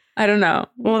moon. I don't know.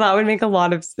 Well, that would make a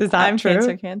lot of. Is that I'm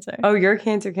true? Cancer. Oh, you're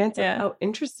Cancer. Yeah. Oh,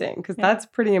 interesting. Because that's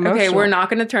pretty emotional. Okay, we're not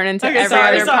going to turn into Okay, every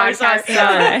sorry, other sorry, podcast.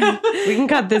 sorry. We can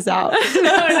cut this out. No,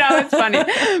 it's funny.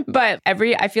 But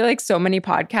I feel like so many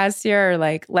podcasts here are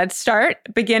like, let's start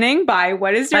beginning by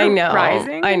what is your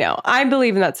rising? I know. I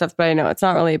believe in that stuff, but I know it's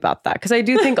not really about that. Because I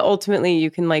do think ultimately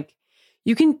you can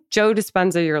Joe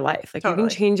Dispenza your life. Like Totally. you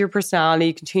can change your personality,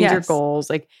 you can change your Yes. goals.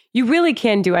 Like you really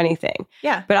can do anything.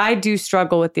 Yeah. But I do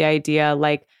struggle with the idea,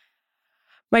 like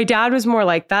my dad was more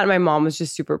like that. And my mom was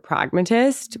just super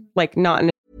pragmatist, like not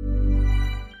in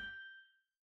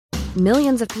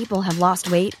Millions of people have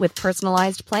lost weight with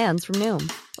personalized plans from Noom.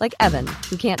 Like Evan,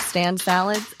 who can't stand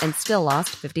salads and still lost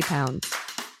 50 pounds.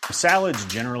 Salads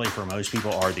generally for most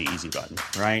people are the easy button,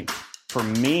 right? For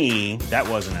me, that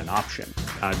wasn't an option.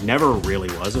 I never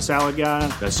really was a salad guy.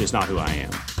 That's just not who I am.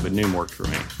 But Noom worked for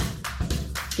me.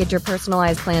 Get your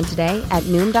personalized plan today at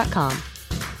Noom.com.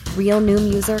 Real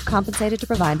Noom user compensated to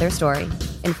provide their story.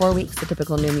 In 4 weeks, the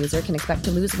typical Noom user can expect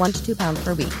to lose 1 to 2 pounds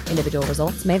per week. Individual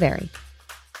results may vary.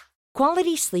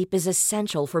 Quality sleep is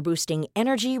essential for boosting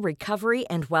energy, recovery,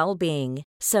 and well-being.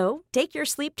 So, take your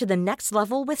sleep to the next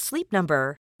level with Sleep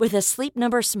Number. With a Sleep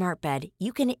Number smart bed,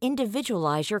 you can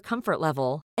individualize your comfort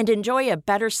level and enjoy a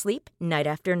better sleep night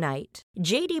after night.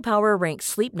 JD Power ranks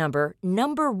Sleep Number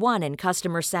 #1 in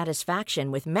customer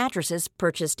satisfaction with mattresses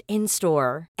purchased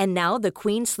in-store. And now the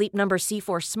Queen Sleep Number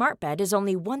C4 smart bed is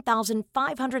only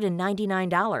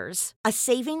 $1,599, a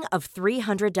saving of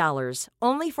 $300,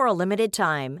 only for a limited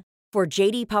time. For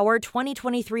JD Power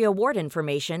 2023 award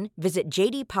information, visit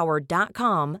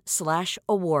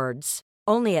jdpower.com/awards.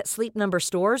 Only at Sleep Number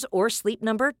stores or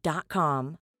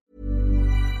sleepnumber.com.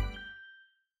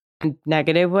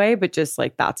 negative way, but just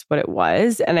like that's what it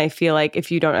was. And I feel like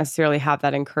if you don't necessarily have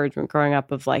that encouragement growing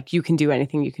up of like, you can do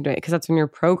anything, you can do it, because that's when you're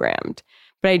programmed.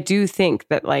 But I do think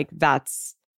that like that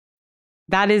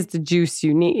is the juice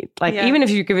you need. Like even if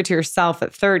you give it to yourself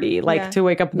at 30, like to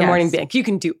wake up in the morning and be like, you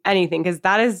can do anything. Because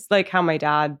that is like how my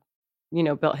dad,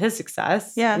 built his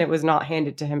success. Yeah. And it was not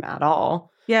handed to him at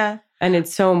all. Yeah. And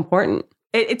it's so important.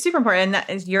 It's super important. And that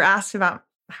is, you're asked about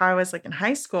how I was like in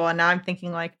high school. And now I'm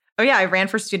thinking like, oh yeah, I ran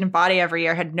for student body every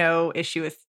year. Had no issue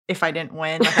with if I didn't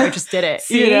win. Like I just did it.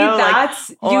 See, that's,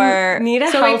 you need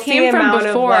a so it healthy came from amount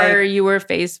before of like, you were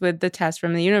faced with the test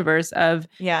from the universe of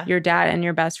your dad and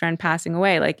your best friend passing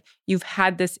away. Like you've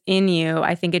had this in you.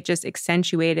 I think it just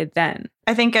accentuated then.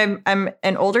 I think I'm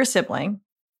an older sibling.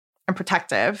 I'm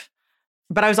protective,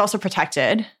 but I was also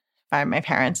protected by my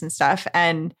parents and stuff.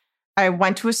 And I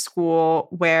went to a school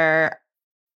where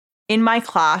in my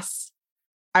class,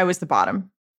 I was the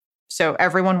bottom. So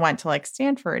everyone went to like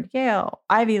Stanford, Yale,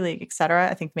 Ivy League, et cetera.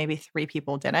 I think maybe 3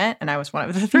 people didn't. And I was one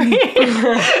of the 3.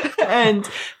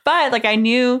 But like I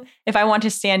knew if I want to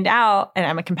stand out and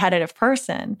I'm a competitive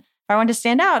person, if I wanted to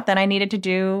stand out, then I needed to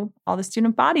do all the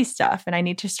student body stuff and I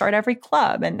need to start every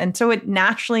club. And so it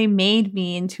naturally made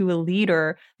me into a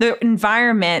leader. The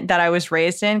environment that I was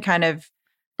raised in kind of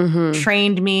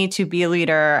trained me to be a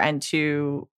leader and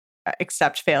to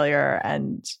accept failure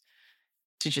and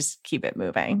to just keep it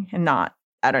moving and not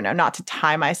to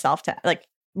tie myself to, like,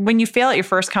 when you fail at your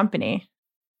first company,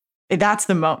 that's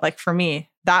the moment, like for me,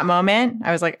 that moment,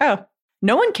 I was like, oh,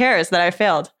 no one cares that I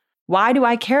failed. Why do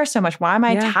I care so much? Why am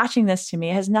I attaching this to me?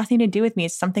 It has nothing to do with me.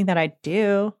 It's something that I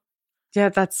do. Yeah,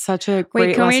 that's such a great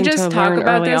Wait, can we lesson just to talk learn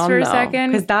about early this on, for a though,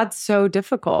 second? because that's so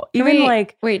difficult.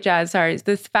 Wait, Jazz, sorry.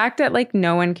 The fact that like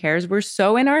no one cares, we're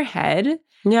so in our head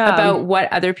Yeah. about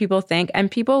what other people think. And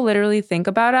people literally think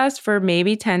about us for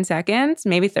maybe 10 seconds,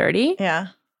 maybe 30. Yeah.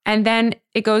 And then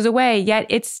it goes away. Yet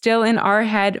it's still in our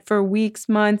head for weeks,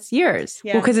 months, years.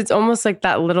 Yeah. Well, because it's almost like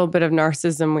that little bit of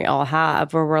narcissism we all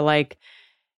have where we're like,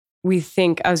 we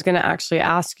think, I was going to actually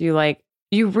ask you, like,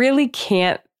 you really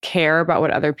can't care about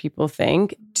what other people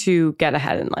think to get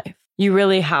ahead in life. You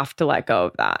really have to let go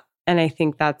of that. And I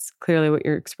think that's clearly what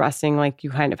you're expressing, like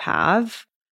you kind of have.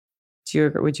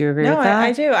 Would you agree with that?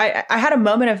 I do. I had a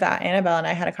moment of that. Annabelle and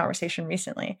I had a conversation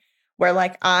recently where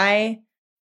like I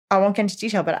won't get into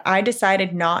detail, but I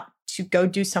decided not to go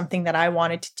do something that I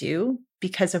wanted to do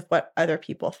because of what other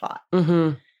people thought.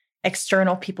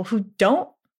 External people who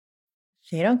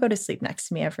they don't go to sleep next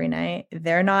to me every night.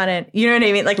 They're not you know what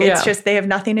I mean? Like, it's just, they have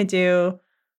nothing to do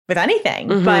with anything.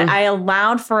 But I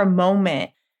allowed for a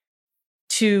moment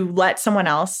to let someone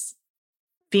else,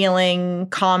 feeling,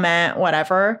 comment,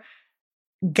 whatever,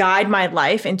 guide my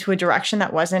life into a direction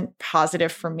that wasn't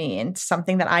positive for me and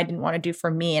something that I didn't want to do for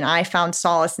me. And I found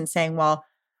solace in saying, well,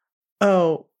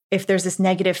 oh, if there's this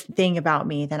negative thing about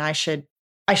me, then I should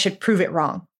prove it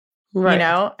wrong. Right. You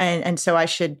know? And so I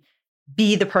should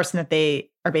be the person that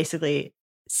they are basically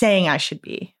saying I should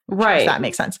be. Right. If that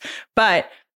makes sense. But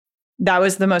that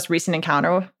was the most recent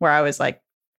encounter where I was like,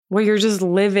 well, you're just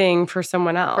living for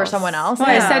someone else. Well,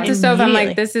 I said to Sophia, I'm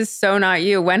like, this is so not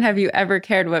you. When have you ever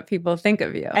cared what people think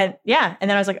of you? And yeah. And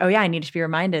then I was like, oh yeah, I need to be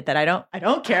reminded that I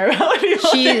don't care about what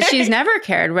people think. She's never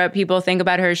cared what people think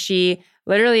about her. She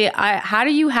literally, how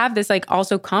do you have this like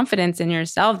also confidence in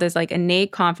yourself, this like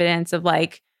innate confidence of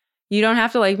like, you don't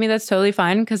have to like me. That's totally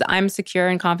fine because I'm secure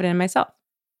and confident in myself.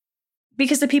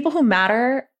 Because the people who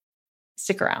matter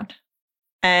stick around.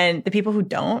 And the people who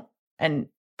don't and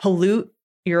pollute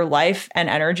your life and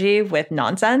energy with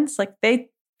nonsense, like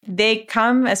they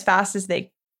come as fast as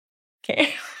they can.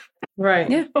 Right.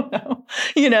 Yeah.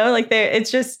 You know, like it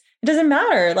doesn't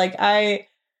matter. Like I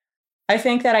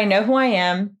think that I know who I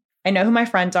am. I know who my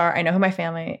friends are. I know who my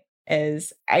family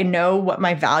is. I know what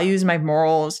my values, my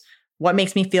morals, what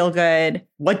makes me feel good,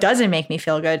 what doesn't make me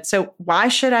feel good. So why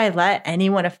should I let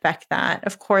anyone affect that?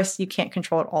 Of course, you can't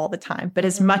control it all the time, but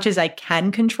as much as I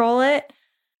can control it,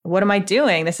 what am I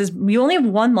doing? You only have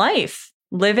one life.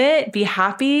 Live it, be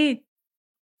happy,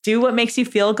 do what makes you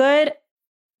feel good.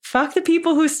 Fuck the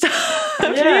people who stop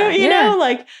you, know,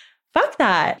 like fuck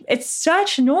that. It's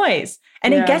such noise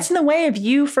and it gets in the way of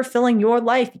you fulfilling your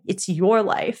life. It's your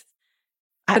life.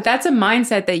 But that's a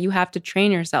mindset that you have to train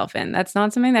yourself in. That's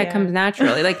not something that comes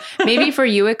naturally. Like maybe for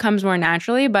you, it comes more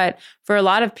naturally, but for a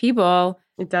lot of people,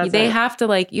 it doesn't. They have to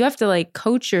like, you have to like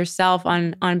coach yourself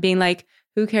on being like,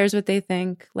 who cares what they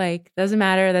think? Like, doesn't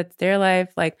matter. That's their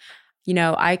life. Like, you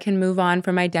know, I can move on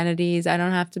from identities. I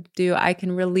don't have to I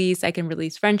can release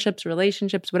friendships,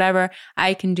 relationships, whatever.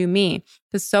 I can do me.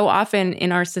 Because so often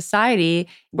in our society,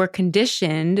 we're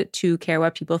conditioned to care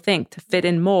what people think, to fit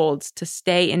in molds, to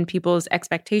stay in people's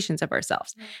expectations of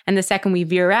ourselves. And the second we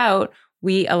veer out,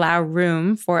 we allow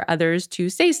room for others to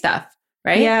say stuff,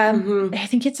 right? Yeah. I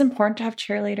think it's important to have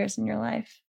cheerleaders in your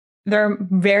life. There are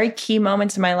very key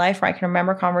moments in my life where I can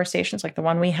remember conversations like the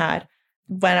one we had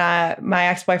when my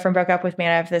ex-boyfriend broke up with me,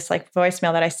 and I have this like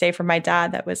voicemail that I saved from my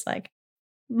dad that was like,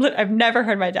 I've never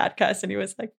heard my dad cuss. And he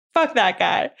was like, fuck that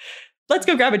guy. Let's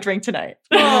go grab a drink tonight.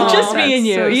 Just me and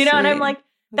you, so you know? Sweet. And I'm like,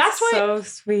 that's what, so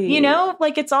sweet. You know,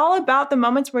 like it's all about the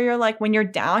moments where you're like, when you're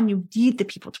down, you need the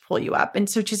people to pull you up. And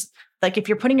so just like, if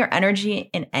you're putting your energy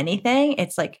in anything,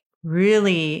 it's like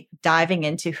really diving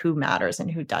into who matters and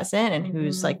who doesn't and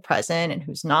who's like present and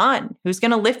who's not, and who's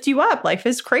going to lift you up. Life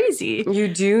is crazy. You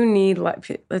do need,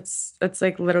 it's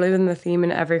like literally been the theme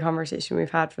in every conversation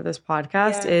we've had for this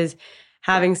podcast is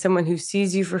having someone who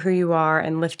sees you for who you are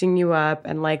and lifting you up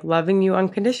and like loving you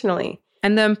unconditionally.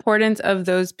 And the importance of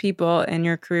those people in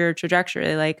your career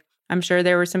trajectory. Like, I'm sure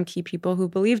there were some key people who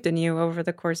believed in you over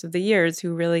the course of the years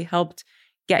who really helped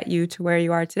get you to where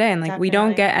you are today. And like, we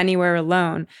don't get anywhere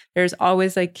alone. There's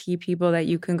always like key people that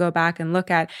you can go back and look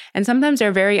at. And sometimes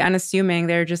they're very unassuming.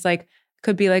 They're just like,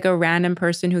 could be like a random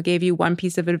person who gave you one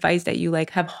piece of advice that you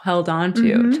like have held on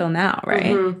to till now,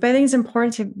 right? But I think it's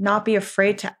important to not be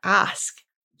afraid to ask.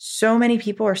 So many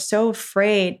people are so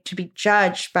afraid to be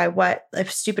judged by a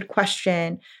stupid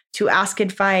question, to ask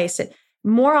advice.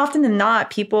 More often than not,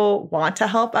 people want to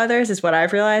help others is what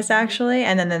I've realized actually.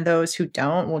 And then those who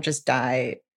don't will just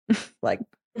die like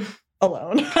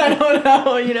alone. I don't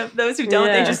know. Those who don't,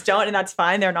 they just don't. And that's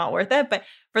fine. They're not worth it. But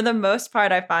for the most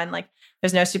part, I find like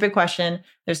there's no stupid question.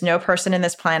 There's no person in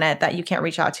this planet that you can't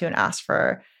reach out to and ask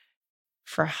for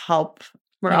help.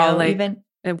 We're all like even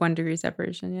at 1 degree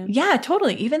separation. Yeah. Yeah,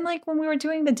 totally. Even like when we were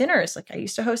doing the dinners, like I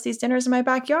used to host these dinners in my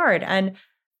backyard. And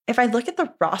if I look at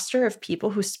the roster of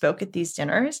people who spoke at these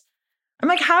dinners, I'm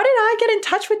like, how did I get in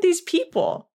touch with these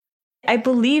people? I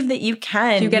believe that you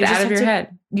can. You get out of your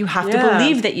head. You have to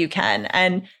believe that you can,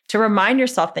 and to remind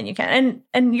yourself that you can.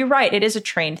 And you're right, it is a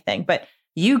trained thing, but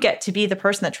you get to be the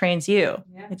person that trains you.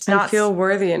 Yeah. It's not feel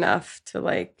worthy enough to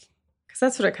like, because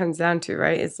that's what it comes down to,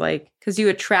 right? It's like, because you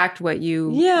attract what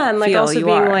you and like feel also you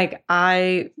being are. like,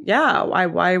 why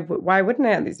wouldn't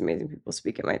I have these amazing people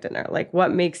speak at my dinner? Like,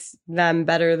 what makes them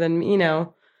better than me,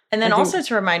 And then also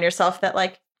to remind yourself that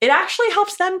like it actually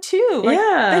helps them too. Like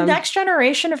the next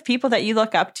generation of people that you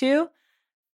look up to,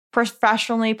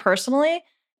 professionally, personally,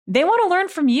 they want to learn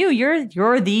from you.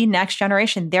 You're the next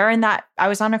generation. They're in that. I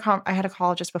had a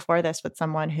call just before this with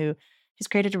someone who has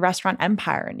created a restaurant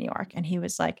empire in New York. And he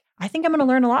was like, I think I'm going to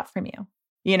learn a lot from you.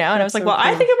 And I was like, well,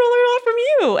 I think I'm going to learn a lot from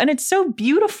you. And it's so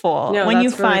beautiful when you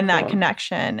find that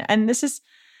connection. And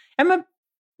I'm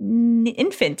an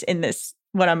infant in this,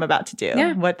 what I'm about to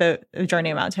do, what the journey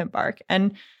I'm about to embark.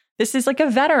 And this is like a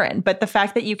veteran, but the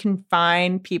fact that you can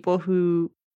find people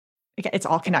who, it's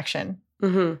all connection.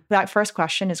 That first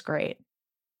question is great.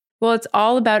 Well, it's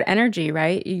all about energy,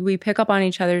 right? We pick up on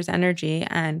each other's energy,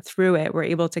 and through it, we're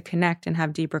able to connect and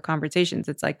have deeper conversations.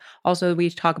 It's like also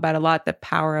we talk about a lot the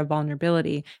power of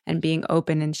vulnerability and being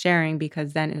open and sharing,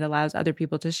 because then it allows other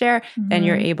people to share. Then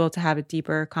you're able to have a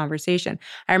deeper conversation.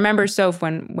 I remember, Soph,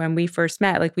 when we first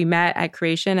met, like we met at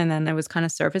Creation, and then it was kind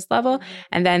of surface level.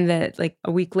 And then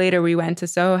a week later, we went to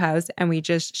Soho House and we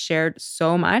just shared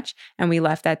so much, and we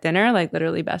left that dinner like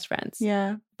literally best friends.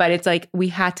 Yeah. But it's like we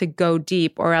had to go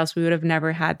deep, or else we would have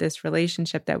never had this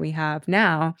relationship that we have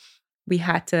now. We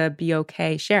had to be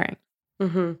okay sharing.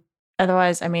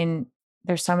 Otherwise, I mean,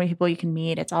 there's so many people you can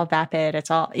meet. It's all vapid. It's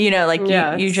all, you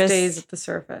just stays at the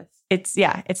surface. It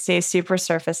stays super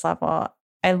surface level.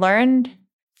 I learned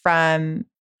from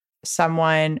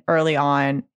someone early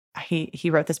on. He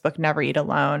wrote this book, Never Eat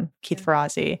Alone, Keith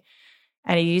Ferrazzi.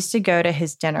 And he used to go to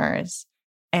his dinners,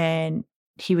 and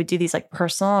he would do these like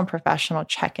personal and professional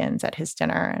check-ins at his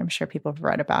dinner. I'm sure people have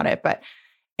read about it, but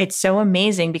it's so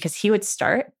amazing because he would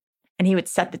start and he would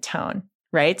set the tone,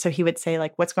 right? So he would say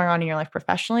like, what's going on in your life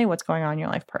professionally? What's going on in your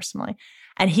life personally?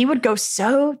 And he would go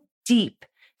so deep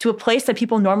to a place that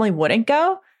people normally wouldn't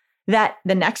go, that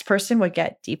the next person would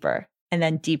get deeper and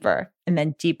then deeper and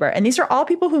then deeper. And these are all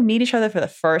people who meet each other for the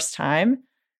first time.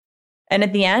 And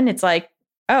at the end, it's like,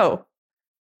 oh,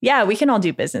 yeah, we can all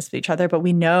do business with each other, but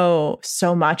we know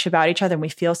so much about each other and we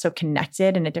feel so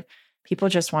connected. And people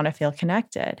just want to feel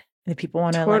connected. And people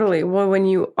want to totally. Well, when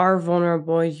you are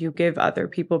vulnerable, you give other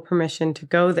people permission to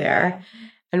go there. Yeah.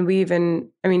 And we even,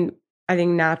 I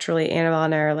think naturally Annabelle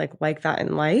and I are like that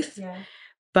in life. Yeah.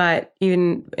 But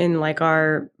even in like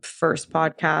our first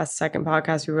podcast, second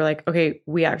podcast, we were like, okay,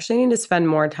 we actually need to spend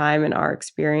more time in our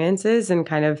experiences and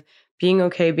kind of being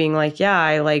okay, being like, yeah,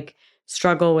 I like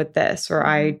struggle with this, or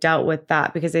I dealt with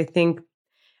that, because I think,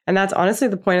 and that's honestly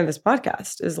the point of this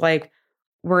podcast, is like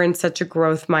we're in such a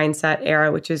growth mindset era,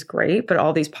 which is great, but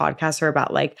all these podcasts are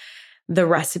about like the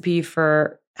recipe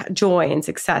for joy and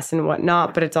success and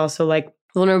whatnot, but it's also like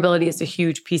vulnerability is a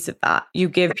huge piece of that. You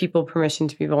give people permission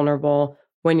to be vulnerable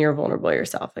when you're vulnerable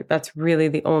yourself. Like that's really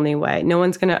the only way. No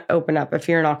one's going to open up if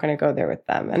you're not going to go there with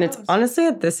them. And it's honestly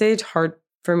at this age hard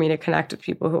for me to connect with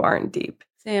people who aren't deep.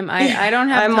 Same. I don't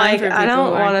have time for people I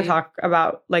don't want to talk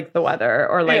about like the weather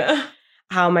or like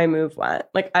how my move went.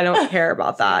 Like I don't care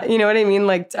about that. You know what I mean?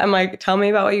 Like I'm like, tell me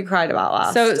about what you cried about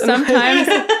last. So sometimes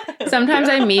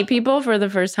I meet people for the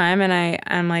first time and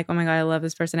I'm like, oh my God, I love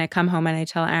this person. I come home and I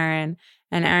tell Aaron,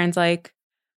 and Aaron's like,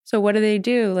 so what do they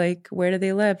do? Like, where do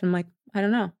they live? I'm like, I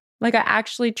don't know. Like, I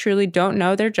actually truly don't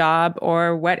know their job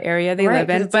or what area they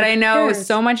live in, but I know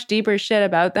so much deeper shit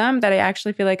about them that I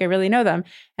actually feel like I really know them.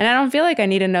 And I don't feel like I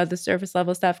need to know the surface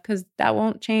level stuff because that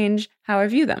won't change how I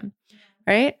view them,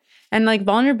 right? And like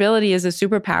vulnerability is a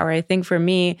superpower. I think for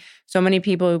me, so many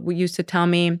people used to tell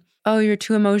me, oh, you're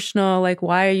too emotional. Like,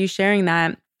 why are you sharing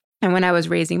that? And when I was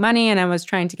raising money and I was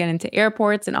trying to get into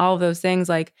airports and all of those things,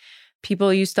 like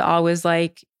people used to always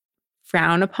like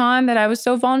frown upon that I was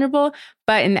so vulnerable.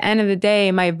 But in the end of the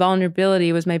day, my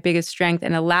vulnerability was my biggest strength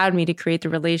and allowed me to create the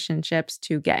relationships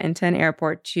to get into an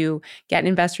airport, to get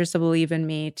investors to believe in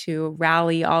me, to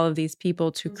rally all of these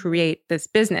people to create this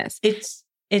business. It's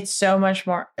so much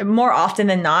more often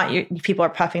than not, people are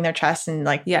puffing their chests and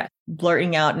like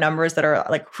blurting out numbers that are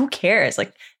like, who cares?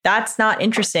 Like that's not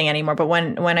interesting anymore. But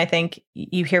when I think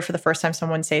you hear for the first time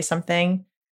someone say something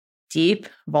deep,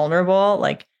 vulnerable,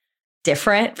 like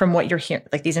different from what you're hearing,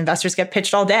 like these investors get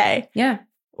pitched all day. Yeah.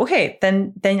 Okay.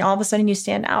 Then all of a sudden you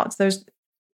stand out. So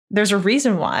there's a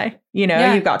reason why, you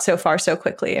got so far so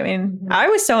quickly. I mean, I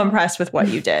was so impressed with what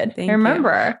you did. I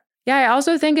remember. Yeah, I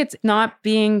also think it's not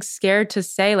being scared to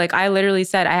say, like, I literally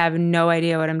said, I have no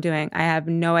idea what I'm doing. I have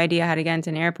no idea how to get into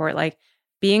an airport. Like,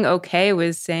 being okay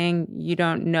with saying you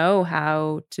don't know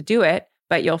how to do it,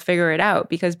 but you'll figure it out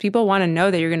because people want to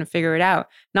know that you're going to figure it out,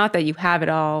 not that you have it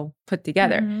all put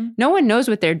together. Mm-hmm. No one knows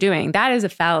what they're doing. That is a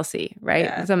fallacy, right?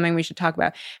 Yeah. Something we should talk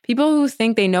about. People who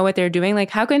think they know what they're doing, like,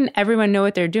 how can everyone know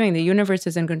what they're doing? The universe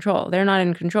is in control. They're not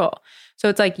in control. So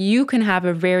it's like you can have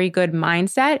a very good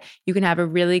mindset. You can have a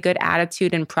really good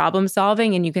attitude and problem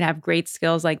solving, and you can have great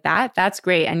skills like that. That's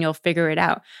great, and you'll figure it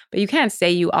out. But you can't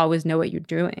say you always know what you're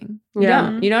doing. You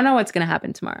don't. You don't know what's going to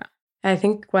happen tomorrow. I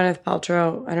think Gwyneth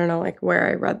Paltrow, I don't know like where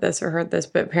I read this or heard this,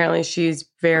 but apparently she's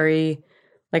very,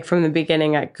 like from the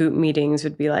beginning at Goop meetings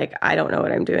would be like, I don't know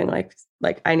what I'm doing. Like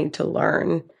I need to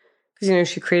learn. Because,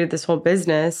 she created this whole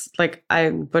business. Like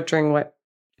I'm butchering what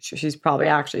she's probably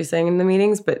actually saying in the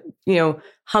meetings, but,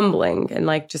 humbling and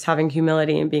like just having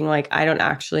humility and being like, I don't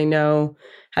actually know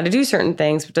how to do certain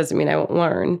things, but doesn't mean I won't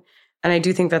learn. And I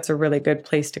do think that's a really good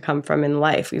place to come from in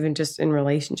life, even just in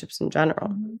relationships in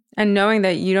general. And knowing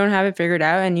that you don't have it figured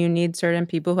out and you need certain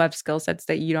people who have skill sets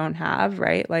that you don't have,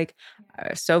 right? Like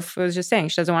Soph was just saying,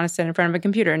 she doesn't want to sit in front of a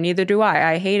computer. Neither do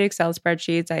I. I hate Excel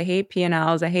spreadsheets. I hate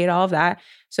P&Ls. I hate all of that.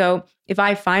 So if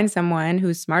I find someone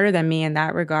who's smarter than me in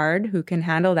that regard, who can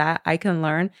handle that, I can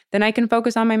learn, then I can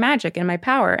focus on my magic and my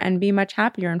power and be much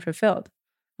happier and fulfilled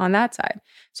on that side.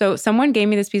 So someone gave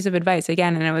me this piece of advice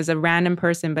again, and it was a random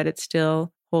person, but it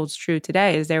still holds true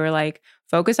today, is they were like,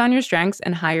 focus on your strengths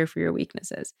and hire for your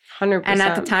weaknesses. 100%. And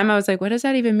at the time I was like, what does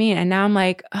that even mean? And now I'm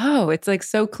like, oh, it's like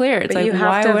so clear. It's but like, you have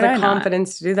why to have would the I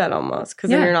confidence to do that almost. Because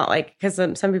then you're not like, because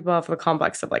some people have the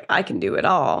complex of like, I can do it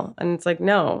all. And it's like,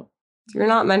 no, you're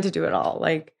not meant to do it all.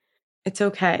 Like, it's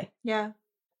okay. Yeah.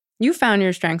 You found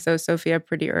your strengths though, Sophia,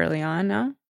 pretty early on,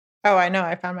 no? Oh, I know.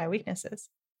 I found my weaknesses.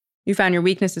 You found your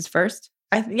weaknesses first?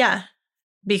 Yeah,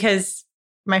 because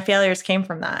my failures came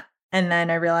from that. And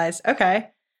then I realized, okay,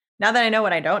 now that I know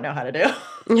what I don't know how to do.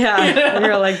 Yeah.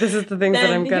 You're like, this is the things that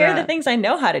I'm good here at. Here are the things I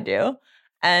know how to do.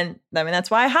 And I mean,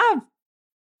 that's why I have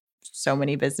so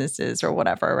many businesses or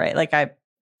whatever, right? Like I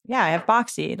have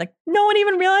Boxy. Like no one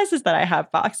even realizes that I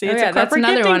have Boxy. It's a corporate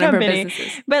gifting company.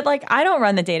 But like I don't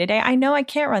run the day-to-day. I know I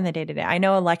can't run the day-to-day. I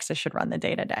know Alexa should run the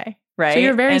day-to-day, right? So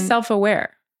you're very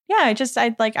self-aware. Yeah,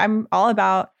 I'm all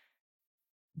about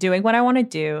doing what I want to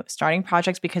do, starting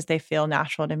projects because they feel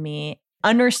natural to me,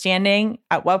 understanding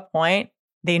at what point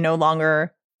they no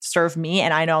longer serve me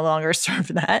and I no longer serve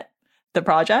the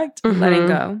project.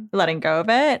 Mm-hmm. Letting go of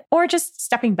it, or just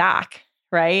stepping back,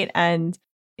 right? And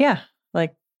yeah,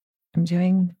 like I'm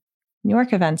doing New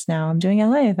York events now. I'm doing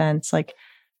LA events. Like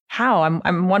how?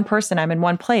 I'm one person, I'm in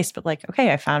one place, but like,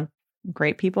 okay, I found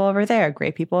great people over there,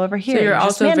 great people over here. So you're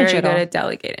also very good at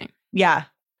delegating. Yeah,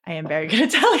 I am very good at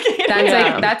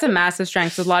delegating. That's a massive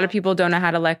strength. So a lot of people don't know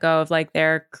how to let go of like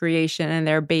their creation and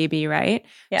their baby, right?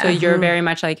 Yeah. So you're very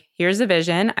much like, here's the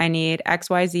vision. I need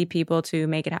XYZ people to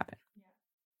make it happen.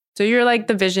 So you're like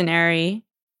the visionary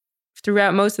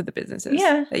throughout most of the businesses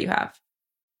that you have.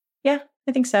 Yeah,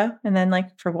 I think so. And then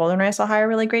like for Golden Rice, I'll hire a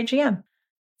really great GM.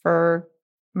 For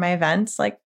my events,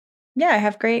 like, I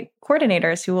have great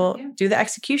coordinators who will do the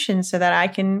execution so that I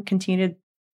can continue to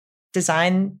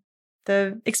design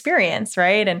the experience,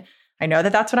 right? And I know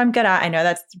that that's what I'm good at. I know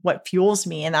that's what fuels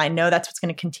me. And I know that's what's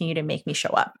going to continue to make me show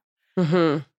up.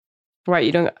 Mm-hmm. Right.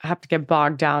 You don't have to get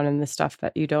bogged down in the stuff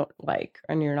that you don't like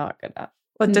and you're not good at.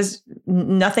 But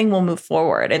nothing will move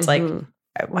forward. It's like,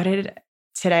 what did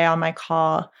today on my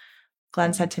call,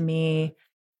 Glenn said to me,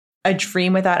 a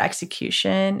dream without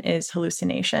execution is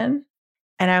hallucination.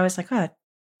 And I was like, oh,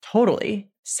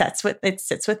 totally sits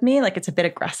with me. Like it's a bit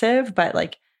aggressive, but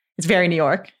like it's very New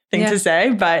York thing to say.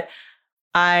 But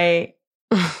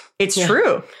it's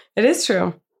true. It is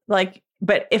true. Like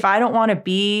But if I don't want to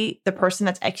be the person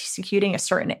that's executing a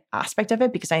certain aspect of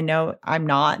it because I know I'm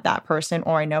not that person,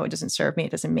 or I know it doesn't serve me,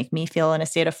 it doesn't make me feel in a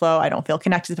state of flow, I don't feel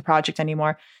connected to the project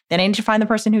anymore, then I need to find the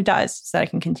person who does so that I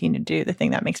can continue to do the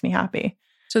thing that makes me happy.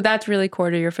 So that's really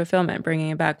core to your fulfillment, bringing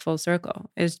it back full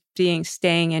circle, is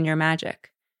staying in your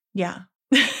magic. Yeah.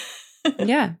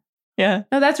 Yeah. Yeah.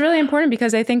 No, that's really important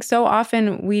because I think so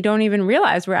often we don't even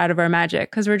realize we're out of our magic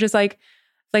because we're just like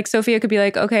Sophia could be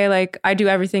like, okay, like I do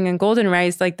everything in golden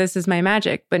rice, like this is my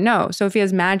magic. But no,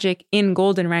 Sophia's magic in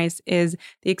golden rice is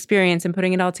the experience and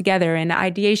putting it all together and the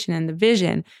ideation and the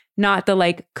vision, not the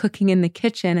like cooking in the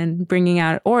kitchen and bringing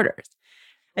out orders.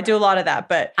 I do a lot of that,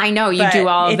 but I know you do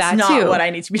all of that too. It's not what I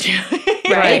need to be doing.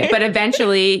 Right. But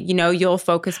eventually, you'll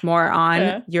focus more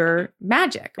on your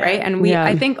magic, right? And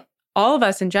I think all of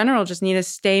us in general just need to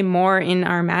stay more in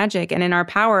our magic and in our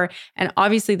power. And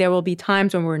obviously there will be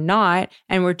times when we're not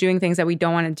and we're doing things that we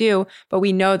don't want to do, but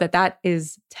we know that that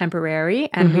is temporary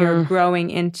and we are growing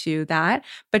into that.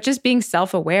 But just being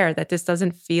self-aware that this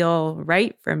doesn't feel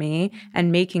right for me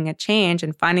and making a change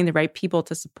and finding the right people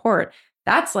to support,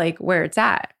 that's like where it's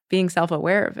at, being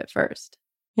self-aware of it first.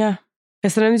 Yeah.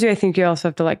 And sometimes I think you also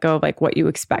have to let go of like what you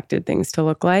expected things to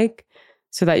look like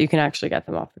so that you can actually get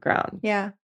them off the ground.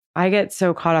 Yeah. I get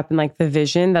so caught up in like the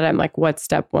vision that I'm like, what's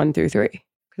step 1 through 3?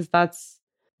 Because that's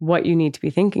what you need to be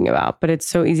thinking about. But it's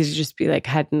so easy to just be like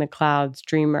head in the clouds,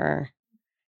 dreamer,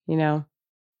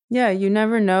 Yeah, you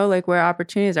never know like where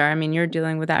opportunities are. I mean, you're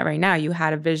dealing with that right now. You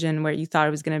had a vision where you thought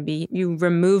it was going to be, you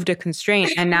removed a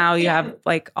constraint and now you have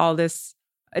like all this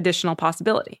additional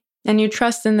possibility. And you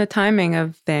trust in the timing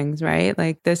of things, right?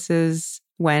 Like this is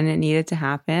when it needed to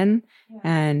happen. Yeah.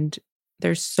 And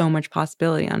there's so much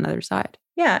possibility on the other side.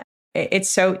 Yeah. It's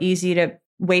so easy to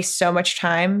waste so much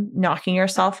time knocking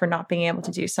yourself for not being able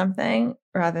to do something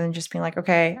rather than just being like,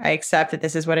 okay, I accept that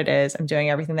this is what it is. I'm doing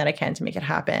everything that I can to make it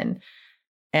happen.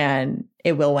 And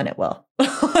it will when it will.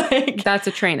 That's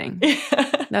a training.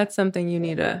 Yeah. That's something you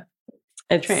need to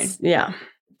train. Yeah.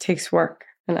 It takes work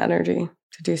and energy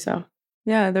to do so.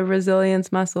 Yeah, the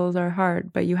resilience muscles are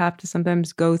hard, but you have to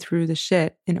sometimes go through the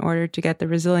shit in order to get the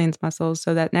resilience muscles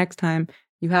so that next time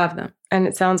you have them. And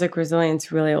it sounds like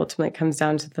resilience really ultimately comes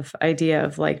down to the idea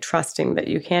of like trusting that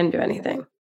you can do anything.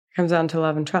 It comes down to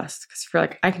love and trust. Because if you're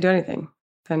like, I can do anything,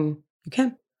 then you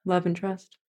can. Love and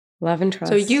trust. Love and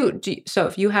trust. So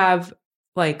if you have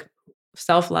like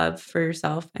self-love for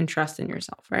yourself and trust in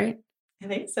yourself, right? I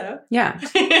think so. Yeah.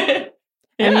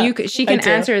 And she can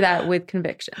answer that with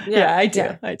conviction. Yeah, I do.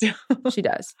 Yeah. I do. She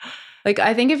does. Like,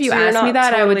 I think if you asked me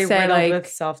that, totally I would say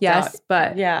like, yes,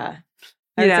 but yeah.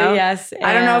 Say yes.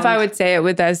 I don't know if I would say it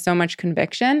with as so much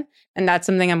conviction. And that's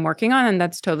something I'm working on. And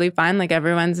that's totally fine. Like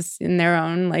everyone's in their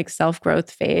own like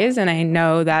self-growth phase. And I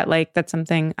know that like that's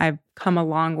something I've come a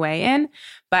long way in.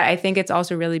 But I think it's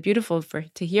also really beautiful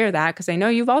to hear that because I know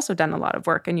you've also done a lot of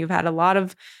work and you've had a lot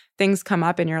of things come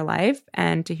up in your life.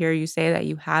 And to hear you say that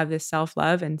you have this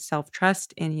self-love and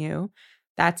self-trust in you,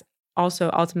 that's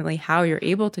also ultimately how you're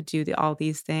able to do all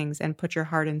these things and put your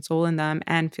heart and soul in them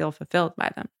and feel fulfilled by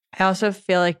them. I also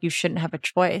feel like you shouldn't have a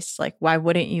choice. Like, why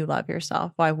wouldn't you love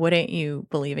yourself? Why wouldn't you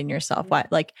believe in yourself? Why,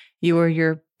 like, you are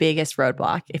your biggest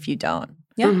roadblock if you don't.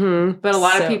 Yeah. Mm-hmm. But a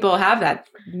lot of people have that.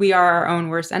 We are our own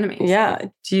worst enemies. Yeah.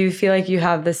 Do you feel like you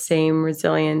have the same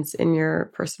resilience in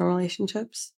your personal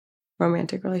relationships,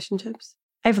 romantic relationships?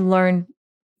 I've learned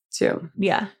to.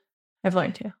 Yeah. I've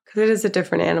learned to. Because it is a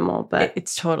different animal, but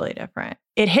it's totally different.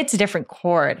 It hits a different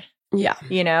chord. Yeah.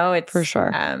 It's for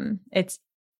sure. It's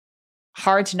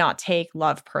hard to not take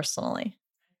love personally.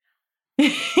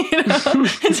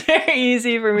 It's very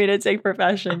easy for me to take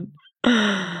profession.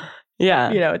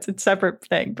 Yeah. It's a separate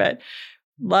thing, but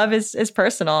love is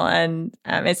personal and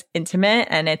it's intimate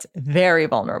and it's very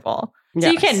vulnerable. Yes.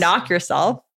 So you can't knock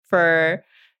yourself for,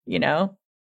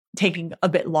 taking a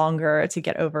bit longer to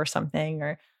get over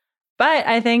something but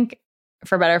I think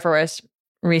for better or for worse,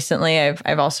 recently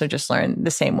I've also just learned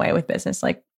the same way with business.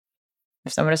 Like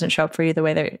if someone doesn't show up for you the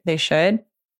way they should,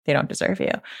 they don't deserve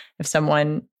you. If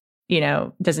someone,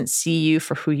 doesn't see you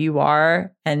for who you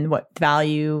are and what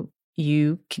value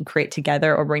you can create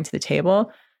together or bring to the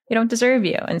table, they don't deserve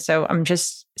you. And so I'm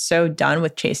just so done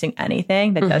with chasing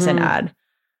anything that doesn't add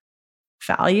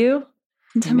value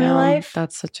into my life.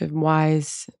 That's such a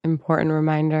wise, important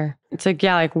reminder. It's like,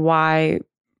 why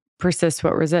persist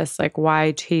what resists? Like,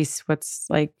 why chase what's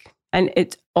like, and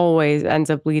it always ends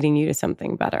up leading you to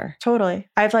something better. Totally.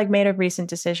 I've made a recent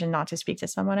decision not to speak to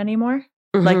someone anymore.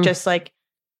 They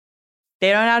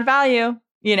don't add value,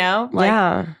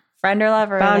 friend or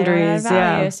lover. Boundaries.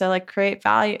 Yeah. So create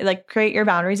value, create your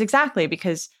boundaries. Exactly.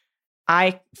 Because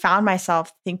I found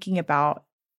myself thinking about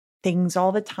things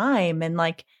all the time and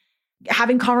like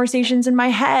having conversations in my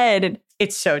head. And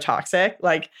it's so toxic.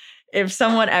 Like if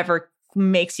someone ever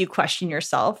makes you question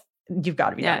yourself, you've got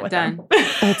to be done with them.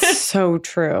 That's so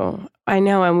true. I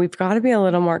know. And we've got to be a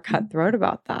little more cutthroat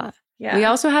about that. Yeah. We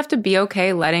also have to be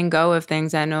okay letting go of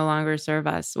things that no longer serve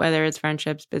us, whether it's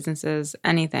friendships, businesses,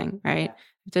 anything, right?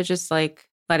 To just like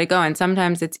let it go. And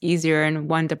sometimes it's easier in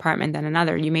one department than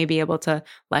another. You may be able to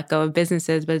let go of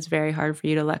businesses, but it's very hard for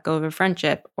you to let go of a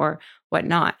friendship or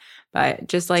whatnot. But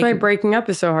just like— That's why breaking up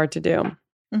is so hard to do.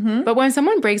 Mm-hmm. But when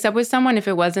someone breaks up with someone, if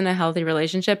it wasn't a healthy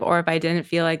relationship or if I didn't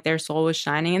feel like their soul was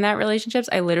shining in that relationship,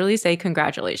 I literally say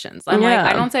congratulations. I'm like,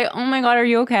 I don't say, oh my God, are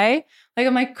you okay? Like,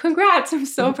 I'm like, congrats. I'm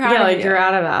so proud of you. Yeah, like you're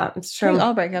out of that. It's true.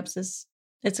 All breakups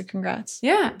it's a congrats.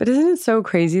 Yeah. But isn't it so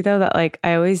crazy though that like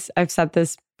I've said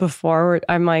this before where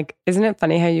I'm like, isn't it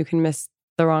funny how you can miss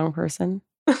the wrong person?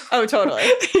 Oh, totally.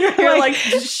 You're like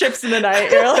ships in the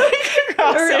night. You're like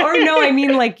or no, I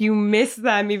mean like you miss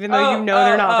them even though you know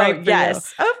they're not right for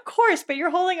yes, you. Of course. But you're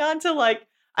holding on to like,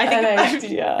 I think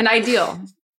an ideal.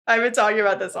 I've been talking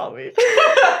about this all week.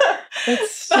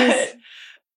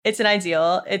 It's an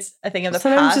ideal. It's a thing of the past.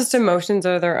 Sometimes just emotions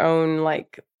are their own,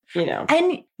 like, you know.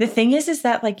 And the thing is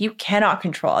that like you cannot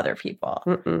control other people.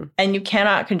 Mm-mm. And you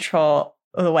cannot control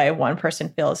the way one person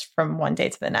feels from one day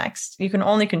to the next. You can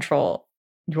only control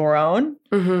your own.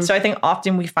 Mm-hmm. So I think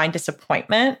often we find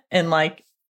disappointment in like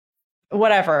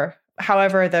however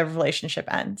the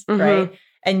relationship ends, right?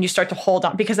 And you start to hold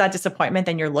on because that disappointment,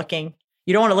 then you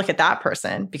don't want to look at that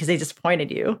person because they disappointed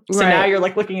you. So now you're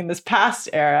like looking in this past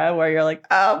era where you're like,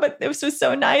 oh, but this was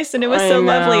so nice and it was so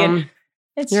lovely. And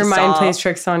it's your mind plays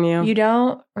tricks on you. You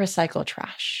don't recycle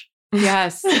trash.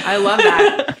 Yes. I love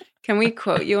that. Can we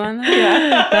quote you on that?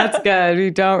 Yeah, that's good. We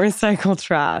don't recycle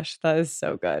trash. That is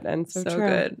so good and so true.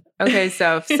 Good. Okay,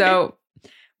 so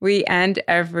we end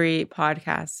every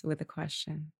podcast with a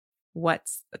question.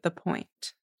 What's the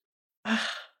point?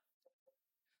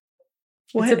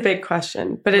 It's a big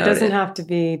question, but it doesn't have to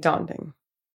be daunting.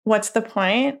 What's the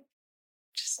point?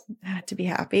 Just to be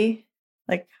happy.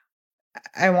 Like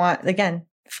I want, again,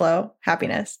 flow,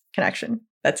 happiness, connection.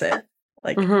 That's it.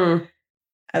 Like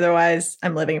otherwise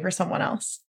I'm living for someone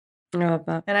else. I love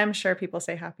that. And I'm sure people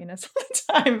say happiness all the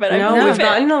time, but we've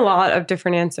gotten a lot of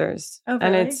different answers. Oh,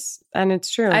 really? And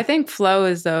it's true. I think flow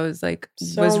is was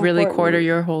really core to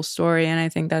your whole story. And I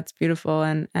think that's beautiful.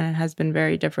 And it has been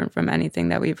very different from anything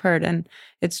that we've heard. And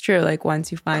it's true. Like once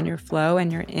you find your flow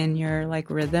and you're in your like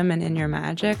rhythm and in your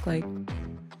magic, like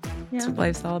that's what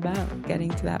life's all about,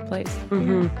 getting to that place.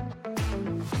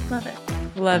 Love it.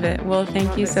 Love it. Well,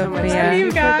 thank you, Sophia. Love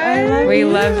you guys. We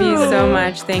love you so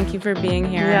much. Thank you for being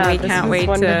here. Yeah, we can't wait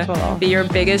to be your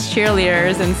biggest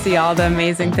cheerleaders and see all the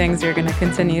amazing things you're going to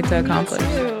continue to accomplish.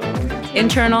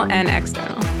 Internal and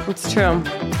external. It's true.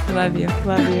 I love you.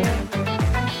 Love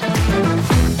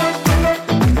you.